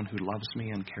out to someone who loves me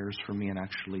and cares for me and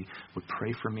actually would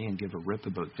pray for me and give a rip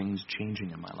about things changing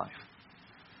in my life?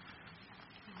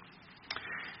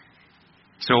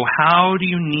 So how do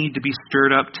you need to be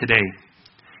stirred up today?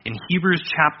 In Hebrews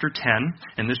chapter 10,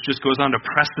 and this just goes on to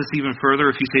press this even further.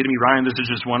 If you say to me, Ryan, this is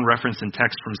just one reference in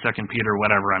text from 2 Peter,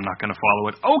 whatever, I'm not going to follow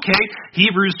it. Okay,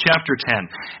 Hebrews chapter 10.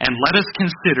 And let us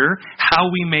consider how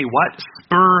we may what?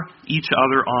 Spur each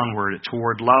other onward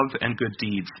toward love and good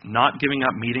deeds, not giving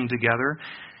up meeting together,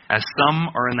 as some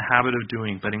are in the habit of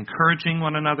doing, but encouraging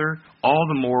one another all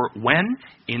the more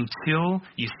until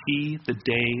you see the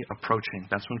day approaching.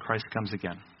 That's when Christ comes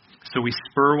again. So we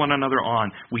spur one another on.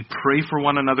 We pray for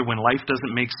one another when life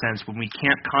doesn't make sense, when we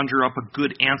can't conjure up a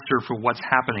good answer for what's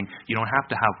happening. You don't have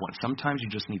to have one. Sometimes you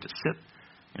just need to sit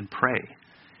and pray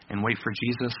and wait for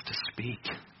Jesus to speak,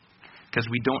 because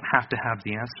we don't have to have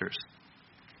the answers.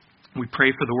 We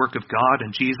pray for the work of God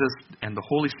and Jesus and the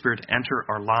Holy Spirit to enter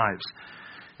our lives.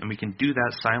 And we can do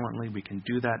that silently. We can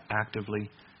do that actively.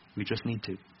 We just need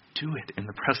to do it in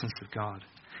the presence of God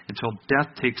until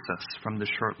death takes us from this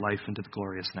short life into the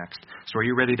glorious next. So are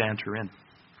you ready to enter in?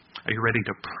 Are you ready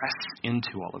to press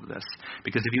into all of this?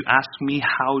 Because if you ask me,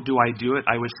 how do I do it?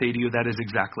 I would say to you, that is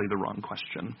exactly the wrong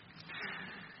question.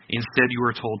 Instead, you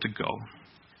are told to go.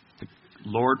 The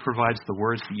Lord provides the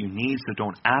words that you need, so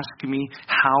don't ask me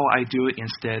how I do it.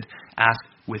 Instead, ask,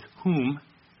 with whom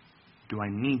do I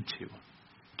need to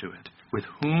do it? With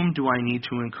whom do I need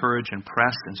to encourage and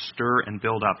press and stir and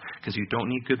build up? Because you don't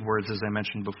need good words, as I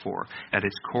mentioned before. At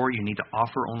its core, you need to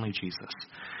offer only Jesus.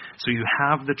 So you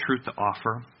have the truth to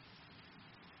offer.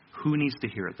 Who needs to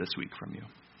hear it this week from you?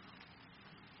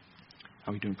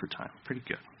 How are we doing for time? Pretty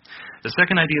good. The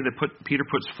second idea that Peter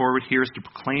puts forward here is to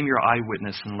proclaim your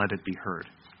eyewitness and let it be heard.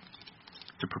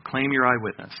 To proclaim your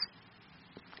eyewitness.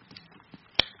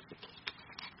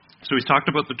 So he's talked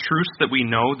about the truths that we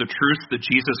know, the truths that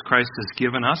Jesus Christ has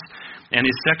given us. And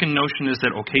his second notion is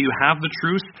that, okay, you have the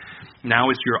truth, now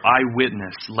it's your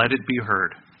eyewitness. Let it be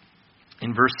heard.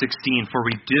 In verse 16, for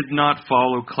we did not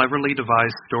follow cleverly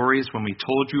devised stories when we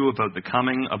told you about the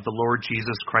coming of the Lord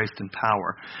Jesus Christ in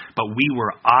power, but we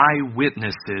were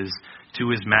eyewitnesses to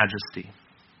his majesty.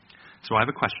 So I have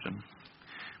a question.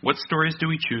 What stories do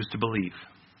we choose to believe?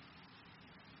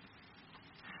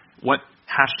 What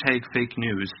 #fake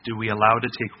news do we allow to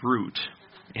take root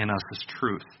in us as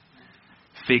truth?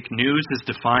 Fake news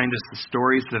is defined as the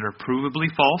stories that are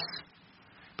provably false,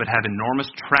 but have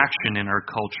enormous traction in our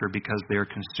culture because they are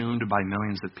consumed by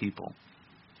millions of people.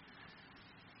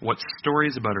 What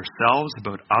stories about ourselves,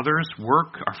 about others,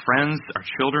 work, our friends, our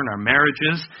children, our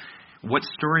marriages, what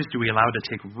stories do we allow to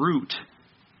take root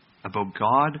about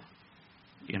God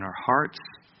in our hearts?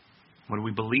 What do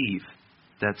we believe?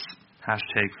 That's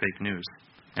 #fake news.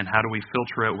 And how do we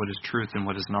filter out what is truth and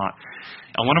what is not?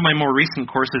 On one of my more recent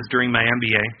courses during my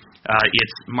MBA,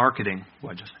 it's marketing.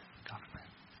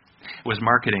 It was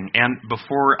marketing. And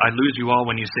before I lose you all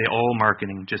when you say, oh,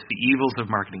 marketing, just the evils of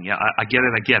marketing. Yeah, I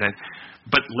get it.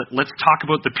 But let's talk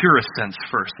about the purest sense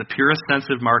first. The purest sense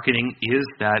of marketing is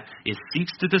that it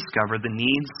seeks to discover the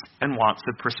needs and wants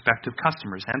of prospective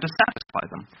customers and to satisfy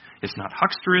them. It's not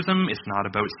hucksterism. It's not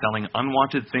about selling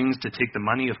unwanted things to take the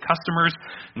money of customers,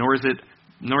 nor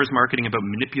is marketing about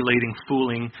manipulating,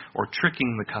 fooling, or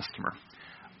tricking the customer.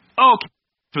 Okay,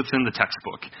 that's what's in the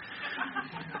textbook.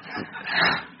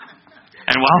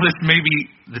 And while this may be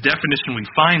the definition we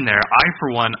find there,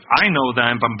 I know that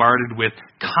I'm bombarded with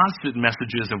constant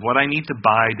messages of what I need to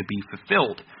buy to be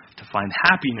fulfilled, to find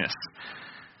happiness.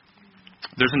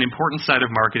 There's an important side of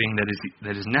marketing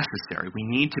that is necessary. We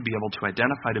need to be able to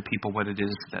identify to people what it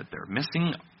is that they're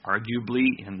missing, arguably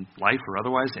in life or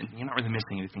otherwise, and you're not really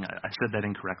missing anything. I said that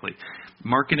incorrectly.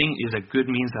 Marketing is a good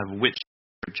means of which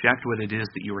to project what it is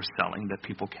that you are selling, that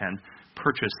people can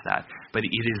purchase that. But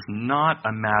it is not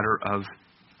a matter of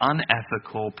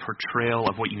unethical portrayal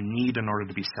of what you need in order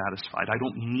to be satisfied. I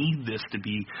don't need this to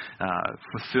be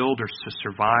fulfilled or to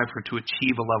survive or to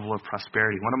achieve a level of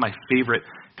prosperity. One of my favorite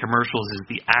commercials is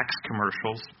the Axe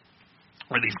commercials,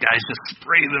 where these guys just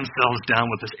spray themselves down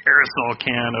with this aerosol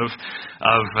can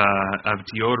of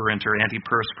deodorant or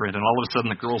antiperspirant, and all of a sudden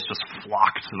the girls just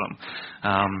flock to them.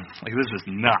 This is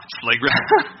nuts.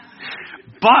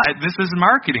 But this is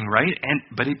marketing, right?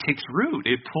 But it takes root.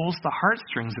 It pulls the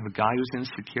heartstrings of a guy who's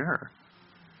insecure,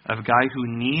 of a guy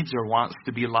who needs or wants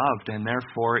to be loved, and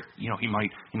therefore, he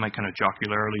might kind of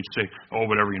jocularly say, oh,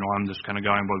 whatever, I'm this kind of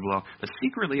guy, and blah, blah, blah. But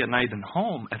secretly at night at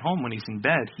home when he's in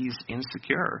bed, he's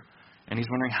insecure. And he's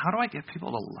wondering, how do I get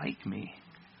people to like me?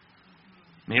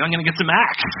 Maybe I'm going to get some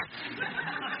Axe.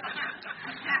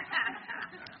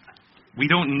 We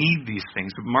don't need these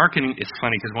things. But marketing is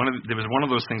funny because there was one of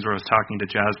those things where I was talking to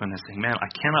Jasmine and saying, man, I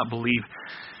cannot believe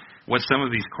what some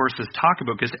of these courses talk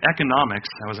about, because economics,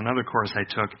 that was another course I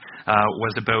took,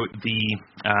 was about the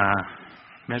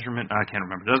measurement. I can't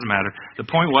remember. It doesn't matter.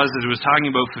 The point was that it was talking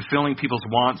about fulfilling people's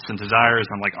wants and desires.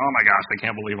 I'm like, oh my gosh, I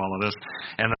can't believe all of this.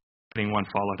 And one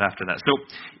followed after that. So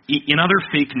in other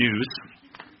fake news,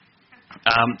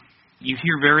 you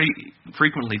hear very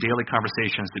frequently daily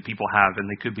conversations that people have, and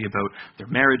they could be about their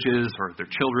marriages or their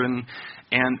children.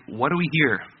 And what do we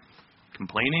hear?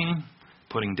 complaining,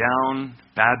 putting down,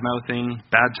 bad-mouthing,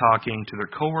 bad-talking to their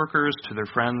coworkers, to their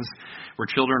friends, where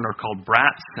children are called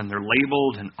brats and they're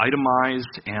labeled and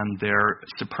itemized and they're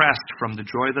suppressed from the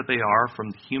joy that they are, from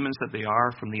the humans that they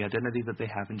are, from the identity that they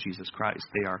have in Jesus Christ.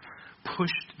 They are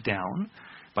pushed down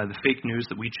by the fake news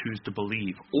that we choose to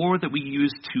believe or that we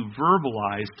use to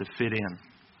verbalize to fit in.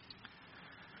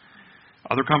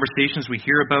 Other conversations we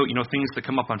hear about, things that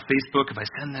come up on Facebook. If I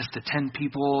send this to 10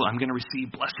 people, I'm going to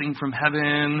receive blessing from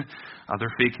heaven. Other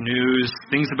fake news.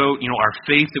 Things about, our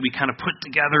faith that we kind of put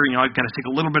together. I've got to take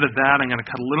a little bit of that. I'm going to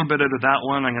cut a little bit out of that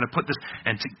one. I'm going to put this.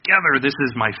 And together, this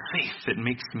is my faith that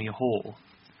makes me whole.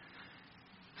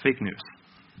 Fake news.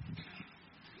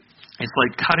 It's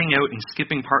like cutting out and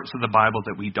skipping parts of the Bible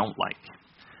that we don't like.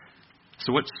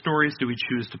 So what stories do we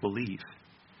choose to believe?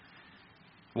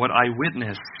 What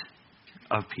eyewitness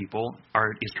of people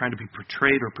is trying to be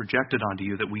portrayed or projected onto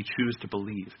you that we choose to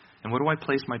believe? And what do I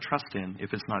place my trust in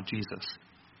if it's not Jesus?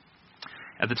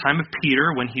 At the time of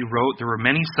Peter, when he wrote, there were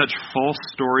many such false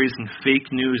stories and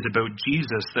fake news about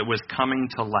Jesus that was coming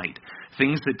to light.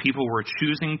 Things that people were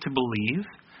choosing to believe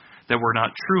that were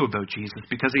not true about Jesus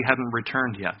because he hadn't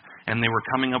returned yet. And they were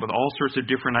coming up with all sorts of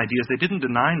different ideas. They didn't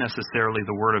deny necessarily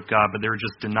the Word of God, but they were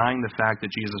just denying the fact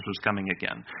that Jesus was coming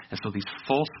again. And so these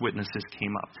false witnesses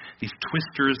came up, these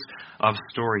twisters of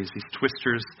stories, these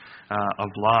twisters of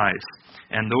lies,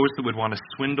 and those that would want to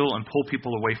swindle and pull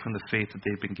people away from the faith that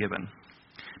they've been given.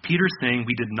 Peter's saying,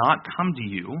 we did not come to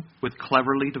you with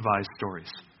cleverly devised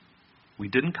stories. We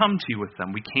didn't come to you with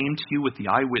them. We came to you with the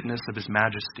eyewitness of His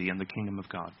majesty and the kingdom of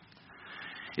God.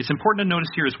 It's important to notice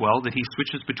here as well that he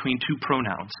switches between two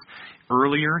pronouns.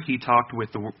 Earlier, he talked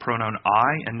with the pronoun I,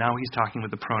 and now he's talking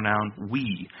with the pronoun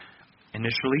we.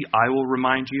 Initially, I will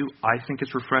remind you, I think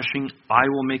it's refreshing, I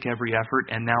will make every effort,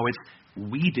 and now it's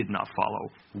we did not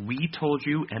follow. We told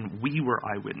you, and we were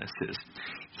eyewitnesses.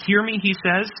 Hear me, he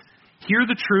says. Hear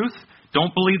the truth.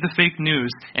 Don't believe the fake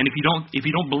news. And if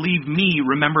you don't believe me,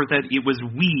 remember that it was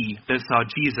we that saw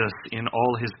Jesus in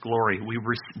all His glory. We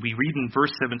read in verse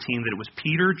 17 that it was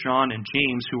Peter, John, and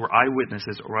James who were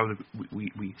eyewitnesses, or rather we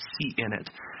see in it,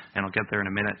 and I'll get there in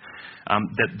a minute,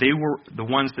 that they were the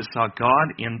ones that saw God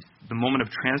in the moment of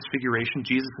transfiguration,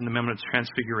 Jesus in the moment of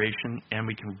transfiguration, and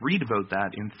we can read about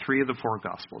that in 3 of the 4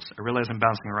 Gospels. I realize I'm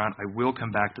bouncing around. I will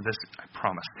come back to this, I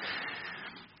promise.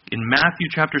 In Matthew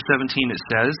chapter 17 it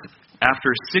says,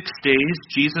 after 6 days,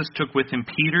 Jesus took with him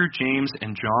Peter, James,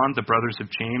 and John, the brothers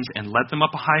of James, and led them up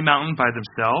a high mountain by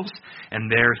themselves.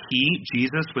 And there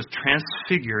Jesus, was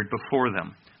transfigured before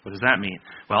them. What does that mean?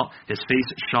 Well, his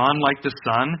face shone like the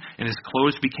sun, and his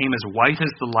clothes became as white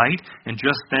as the light. And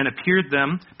just then appeared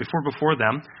before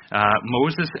them,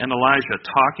 Moses and Elijah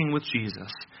talking with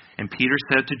Jesus. And Peter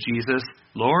said to Jesus,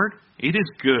 Lord, it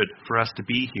is good for us to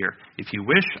be here. If you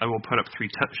wish, I will put up 3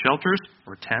 shelters,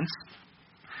 or tents.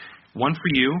 One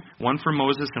for you, one for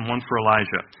Moses, and one for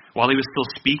Elijah. While he was still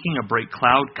speaking, a bright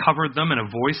cloud covered them, and a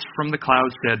voice from the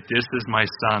cloud said, This is my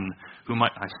son, whom I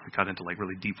got into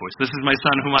really deep voice. This is my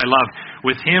son whom I love.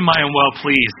 With him I am well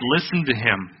pleased. Listen to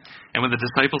him. And when the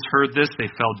disciples heard this, they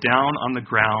fell down on the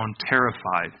ground,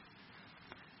 terrified.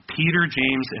 Peter,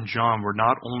 James, and John were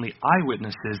not only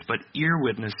eyewitnesses, but ear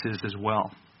witnesses as well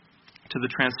to the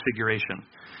transfiguration.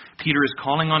 Peter is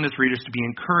calling on his readers to be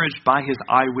encouraged by his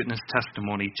eyewitness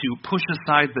testimony, to push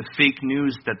aside the fake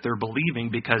news that they're believing,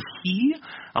 because he,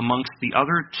 amongst the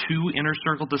other 2 inner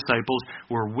circle disciples,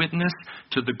 were witness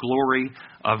to the glory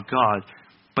of God.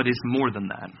 But it's more than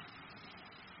that.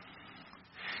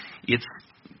 It's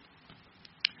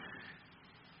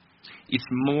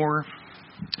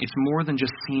more than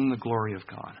just seeing the glory of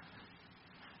God.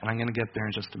 And I'm going to get there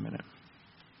in just a minute.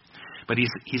 But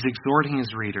he's exhorting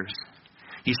his readers.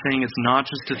 He's saying it's not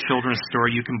just a children's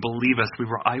story. You can believe us. We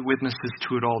were eyewitnesses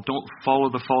to it all. Don't follow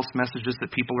the false messages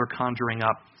that people are conjuring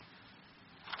up.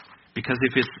 Because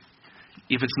if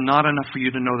it's not enough for you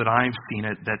to know that I've seen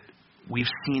it, that we've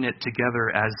seen it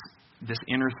together as this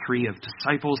inner 3 of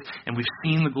disciples, and we've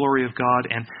seen the glory of God,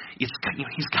 and he's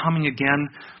coming again.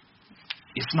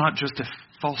 It's not just a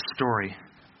false story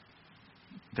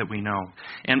that we know.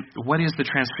 And what is the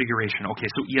transfiguration? Okay,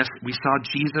 so yes, we saw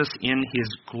Jesus in his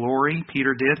glory,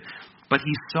 Peter did, but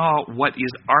he saw what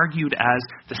is argued as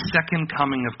the second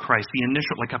coming of Christ, the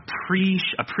initial, like a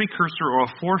precursor or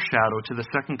a foreshadow to the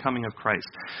second coming of Christ.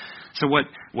 So what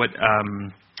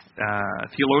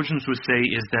theologians would say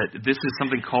is that this is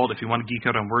something called, if you want to geek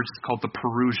out on words, it's called the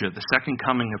Parousia, the second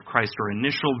coming of Christ, or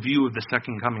initial view of the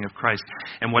second coming of Christ.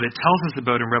 And what it tells us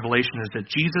about in Revelation is that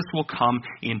Jesus will come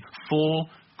in full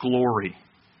glory,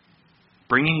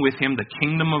 bringing with him the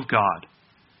kingdom of God.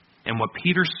 And what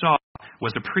Peter saw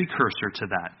was a precursor to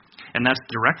that. And that's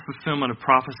direct fulfillment of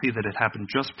prophecy that had happened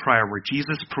just prior, where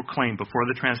Jesus proclaimed, before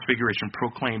the transfiguration,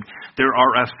 proclaimed, there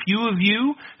are a few of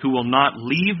you who will not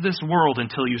leave this world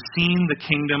until you've seen the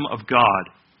kingdom of God.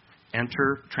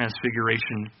 Enter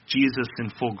transfiguration, Jesus in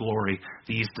full glory.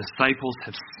 These disciples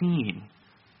have seen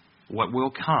what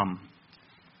will come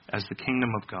as the kingdom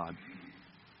of God.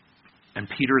 And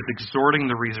Peter is exhorting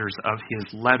the readers of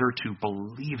his letter to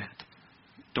believe it.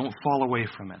 Don't fall away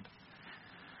from it.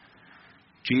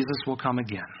 Jesus will come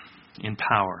again in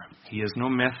power. He is no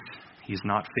myth. He's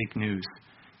not fake news.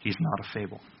 He's not a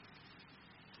fable.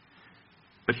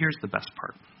 But here's the best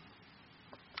part.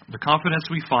 The confidence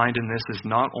we find in this is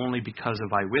not only because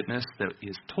of eyewitness that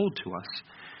is told to us,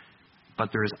 but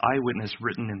there is eyewitness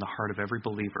written in the heart of every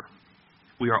believer.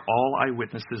 We are all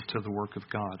eyewitnesses to the work of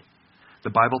God. The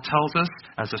Bible tells us,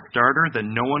 as a starter, that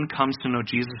no one comes to know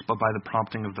Jesus but by the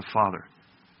prompting of the Father.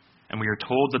 And we are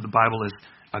told that the Bible is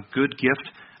a good gift,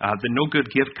 that no good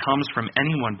gift comes from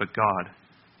anyone but God.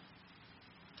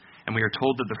 And we are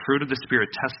told that the fruit of the Spirit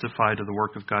testify to the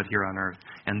work of God here on earth.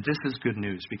 And this is good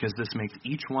news, because this makes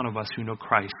each one of us who know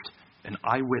Christ an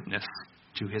eyewitness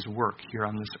to his work here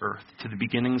on this earth, to the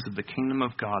beginnings of the kingdom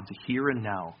of God, the here and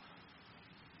now.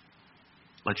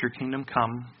 Let your kingdom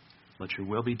come, let your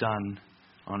will be done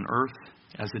on earth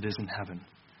as it is in heaven.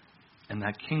 And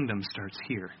that kingdom starts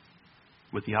here,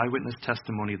 with the eyewitness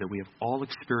testimony that we have all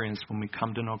experienced when we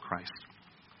come to know Christ.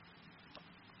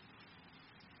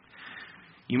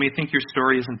 You may think your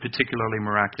story isn't particularly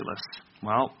miraculous.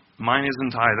 Well, mine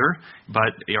isn't either,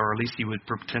 or at least you would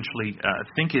potentially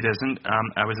think it isn't.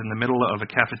 I was in the middle of a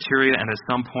cafeteria, and at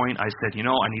some point I said,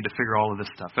 I need to figure all of this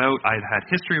stuff out. I had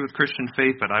history with Christian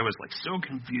faith, but I was so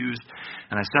confused.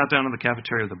 And I sat down in the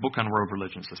cafeteria with a book on world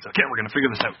religions. I said, okay, we're going to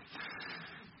figure this out.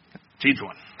 Page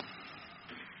 1.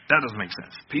 That doesn't make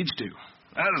sense. Page 2.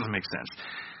 That doesn't make sense.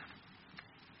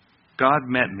 God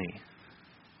met me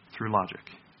through logic.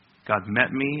 God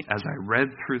met me as I read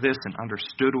through this and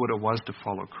understood what it was to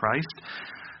follow Christ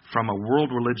from a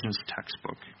world religions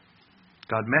textbook.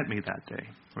 God met me that day,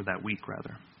 or that week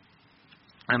rather.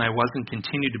 And I was and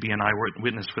continue to be an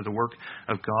eyewitness for the work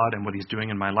of God and what he's doing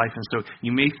in my life. And so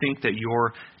you may think that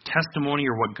your testimony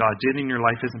or what God did in your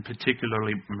life isn't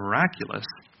particularly miraculous,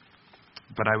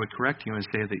 but I would correct you and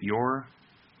say that your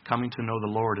coming to know the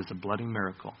Lord is a bloody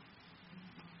miracle.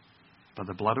 By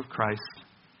the blood of Christ,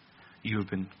 you have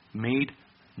been made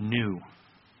new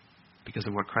because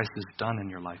of what Christ has done in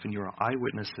your life. And you are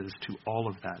eyewitnesses to all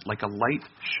of that, like a light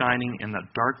shining in that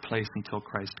dark place until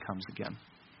Christ comes again.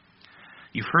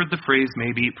 You've heard the phrase,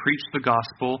 maybe, preach the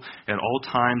gospel at all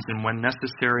times and when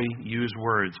necessary, use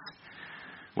words.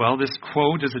 Well, this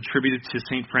quote is attributed to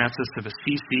St. Francis of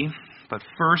Assisi, but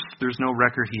first, there's no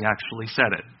record he actually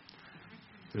said it.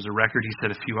 There's a record he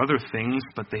said a few other things,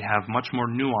 but they have much more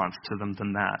nuance to them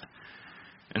than that.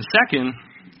 And second,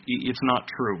 it's not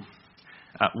true.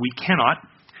 We cannot,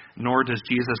 nor does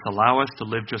Jesus allow us to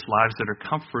live just lives that are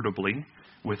comfortably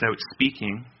without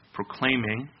speaking,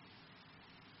 proclaiming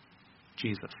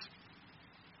Jesus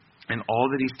and all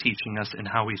that he's teaching us and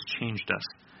how he's changed us.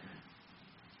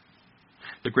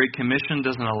 The Great Commission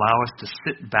doesn't allow us to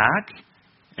sit back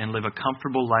and live a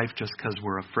comfortable life just because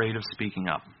we're afraid of speaking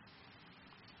up.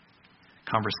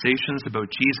 Conversations about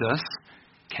Jesus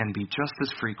can be just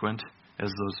as frequent as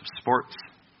those of sports,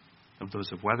 of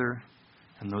those of weather,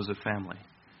 and those of family.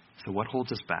 So what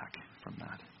holds us back from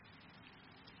that?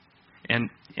 And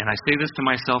I say this to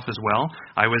myself as well.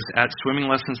 I was at swimming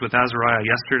lessons with Azariah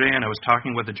yesterday, and I was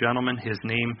talking with a gentleman. His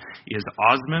name is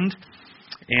Osmond.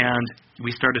 And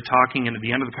we started talking, and at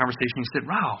the end of the conversation, he said,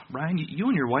 "Wow, Ryan, you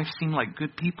and your wife seem like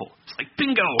good people." It's like,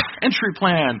 bingo, entry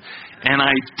plan. And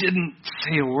I didn't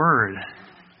say a word.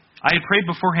 I had prayed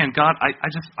beforehand, God,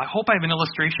 I hope I have an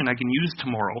illustration I can use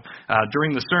tomorrow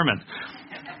during the sermon.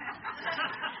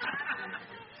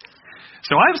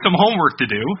 So I have some homework to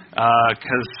do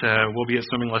because we'll be at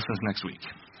swimming lessons next week.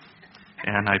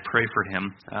 And I pray for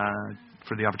him,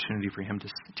 for the opportunity for him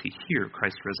to hear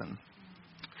Christ risen.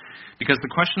 Because the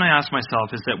question I ask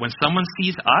myself is that when someone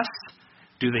sees us,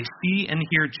 do they see and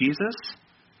hear Jesus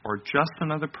or just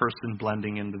another person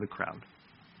blending into the crowd?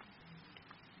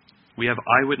 We have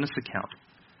eyewitness account.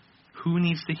 Who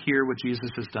needs to hear what Jesus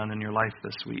has done in your life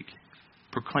this week?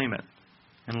 Proclaim it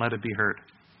and let it be heard.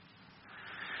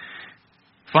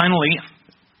 Finally,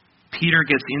 Peter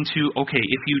gets into, okay,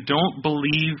 if you don't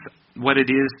believe what it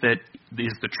is that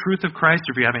is the truth of Christ,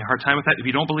 or if you're having a hard time with that, if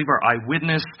you don't believe our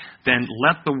eyewitness, then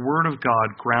let the Word of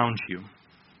God ground you.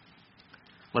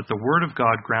 Let the Word of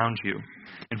God ground you.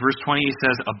 In verse 20, he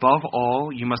says, above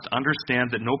all, you must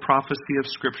understand that no prophecy of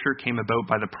Scripture came about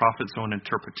by the prophet's own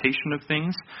interpretation of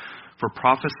things, For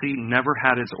prophecy never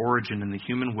had its origin in the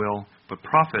human will, but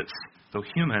prophets, though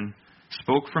human,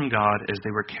 spoke from God as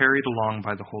they were carried along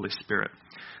by the Holy Spirit.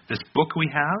 This book we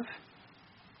have,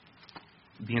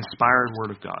 the inspired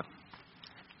Word of God,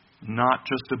 not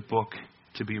just a book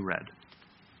to be read.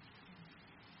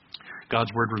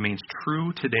 God's Word remains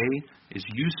true today, is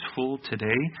useful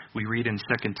today. We read in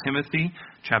 2 Timothy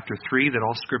chapter 3 that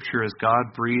all Scripture is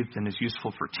God-breathed and is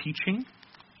useful for teaching,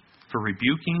 for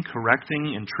rebuking,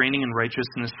 correcting, and training in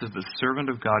righteousness, so the servant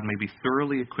of God may be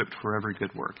thoroughly equipped for every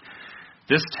good work.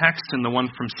 This text and the one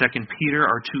from 2 Peter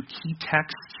are two key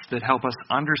texts that help us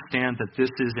understand that this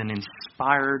is an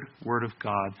inspired Word of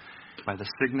God by the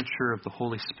signature of the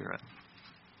Holy Spirit.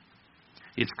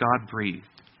 It's God-breathed.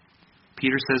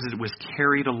 Peter says it was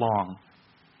carried along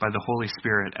by the Holy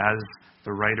Spirit as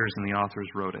the writers and the authors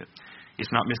wrote it.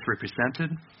 It's not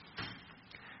misrepresented.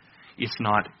 It's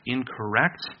not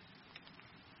incorrect.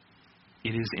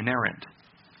 It is inerrant.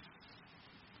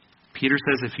 Peter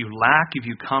says if you lack, if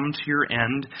you come to your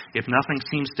end, if nothing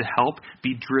seems to help,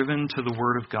 be driven to the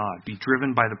Word of God. Be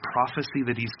driven by the prophecy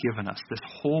that He's given us. This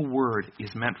whole Word is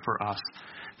meant for us,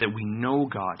 that we know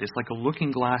God. It's like a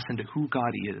looking glass into who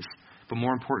God is, but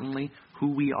more importantly,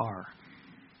 who we are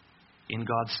in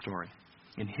God's story,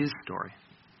 in His story,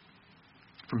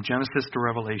 from Genesis to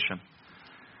Revelation.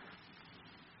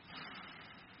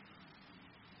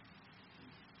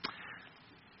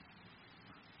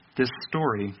 This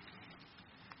story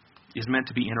is meant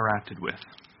to be interacted with.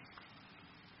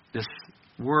 This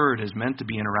Word is meant to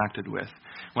be interacted with.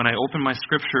 When I open my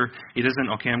Scripture, it isn't,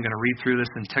 okay, I'm going to read through this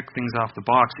and tick things off the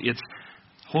box. It's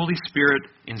Holy Spirit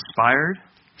inspired,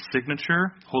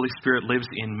 signature. Holy Spirit lives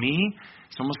in me.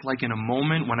 It's almost like in a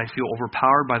moment when I feel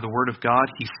overpowered by the Word of God,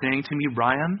 He's saying to me,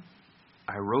 Ryan,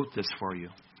 I wrote this for you.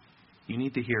 You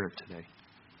need to hear it today.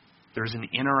 There's an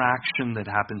interaction that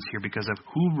happens here because of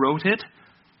who wrote it,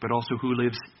 but also who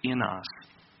lives in us.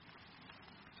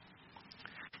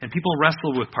 And people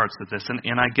wrestle with parts of this,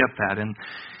 and I get that. And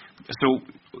so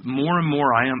more and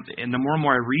more the more and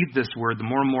more I read this Word, the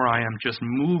more and more I am just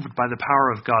moved by the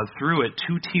power of God through it,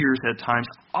 to tears at times,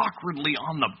 awkwardly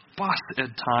on the bus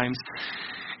at times.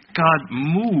 God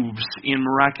moves in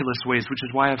miraculous ways, which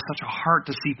is why I have such a heart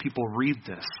to see people read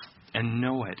this and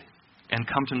know it and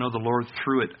come to know the Lord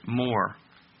through it more.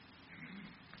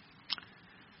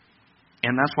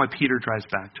 And that's why Peter drives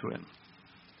back to it.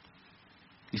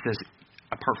 He says,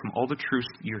 apart from all the truths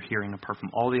you're hearing, apart from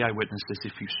all the eyewitnesses,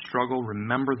 if you struggle,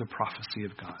 remember the prophecy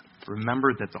of God.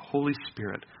 Remember that the Holy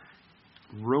Spirit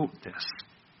wrote this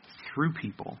through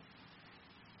people,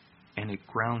 and it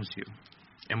grounds you.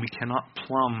 And we cannot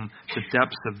plumb the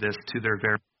depths of this to their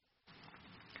very...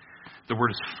 The Word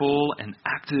is full and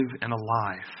active and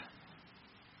alive.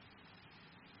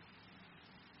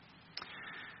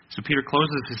 So Peter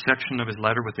closes his section of his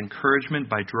letter with encouragement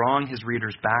by drawing his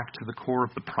readers back to the core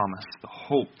of the promise, the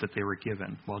hope that they were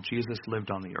given while Jesus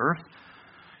lived on the earth,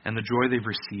 and the joy they've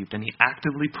received. And he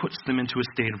actively puts them into a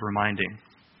state of reminding,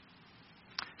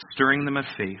 stirring them of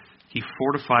faith. He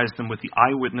fortifies them with the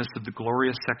eyewitness of the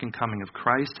glorious second coming of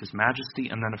Christ, His majesty,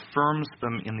 and then affirms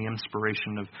them in the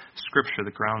inspiration of Scripture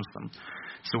that grounds them.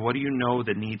 So what do you know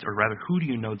that needs, or rather, who do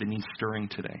you know that needs stirring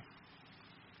today?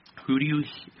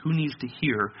 Who needs to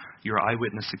hear your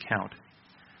eyewitness account?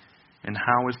 And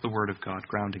how is the Word of God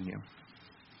grounding you?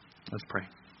 Let's pray.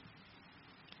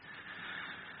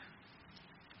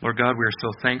 Lord God, we are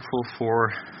so thankful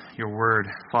for your Word.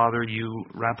 Father, you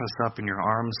wrap us up in your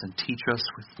arms and teach us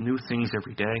with new things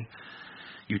every day.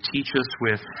 You teach us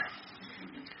with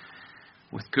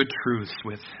good truths,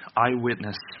 with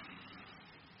eyewitness.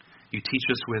 You teach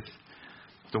us with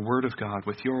the Word of God,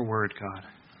 with your Word, God.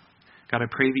 God, I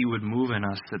pray that you would move in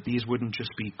us, that these wouldn't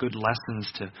just be good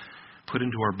lessons to put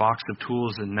into our box of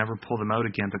tools and never pull them out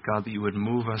again, but God, that you would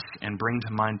move us and bring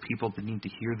to mind people that need to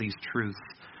hear these truths.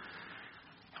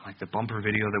 Like the bumper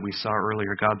video that we saw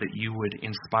earlier, God, that you would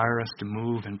inspire us to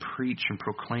move and preach and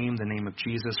proclaim the name of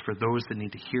Jesus for those that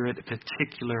need to hear it,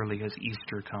 particularly as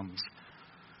Easter comes.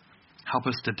 Help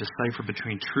us to decipher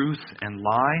between truth and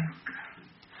lie.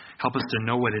 Help us to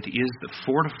know what it is that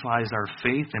fortifies our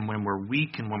faith, and when we're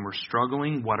weak and when we're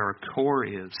struggling, what our core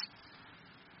is.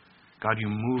 God, you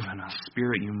move in us.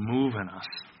 Spirit, you move in us.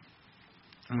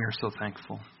 And we are so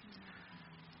thankful.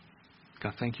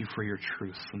 God, thank you for your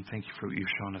truth, and thank you for what you've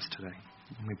shown us today.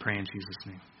 And we pray in Jesus'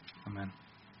 name. Amen.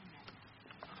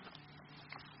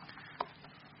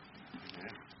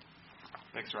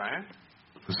 Thanks, Ryan.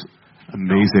 It was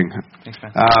amazing. Thanks,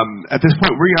 man. At this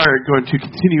point, we are going to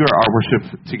continue our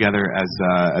worship together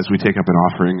as we take up an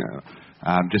offering.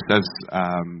 Just as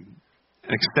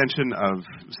extension of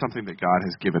something that God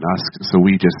has given us. So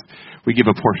we give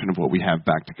a portion of what we have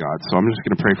back to God. So I'm just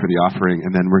going to pray for the offering,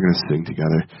 and then we're going to sing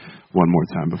together one more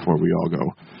time before we all go.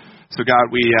 So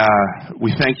God,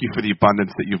 we thank you for the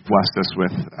abundance that you've blessed us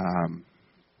with.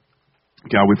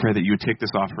 God, we pray that you would take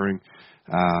this offering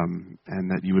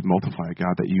and that you would multiply it,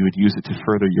 God, that you would use it to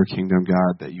further your kingdom,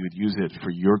 God, that you would use it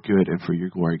for your good and for your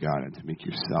glory, God, and to make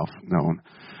yourself known.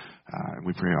 And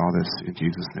we pray all this in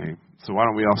Jesus' name. So why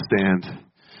don't we all stand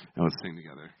and let's sing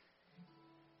together.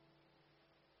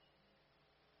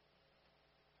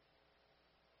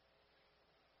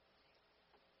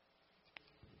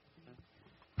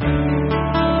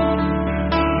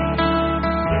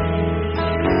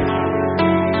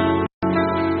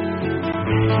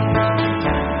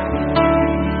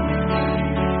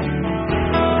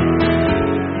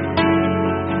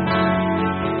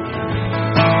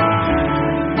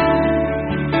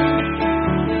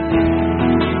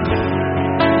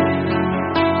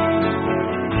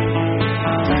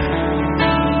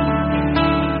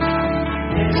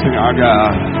 Our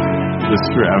God lives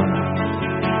forever.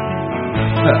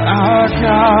 Our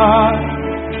God,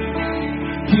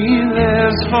 He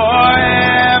lives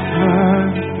forever.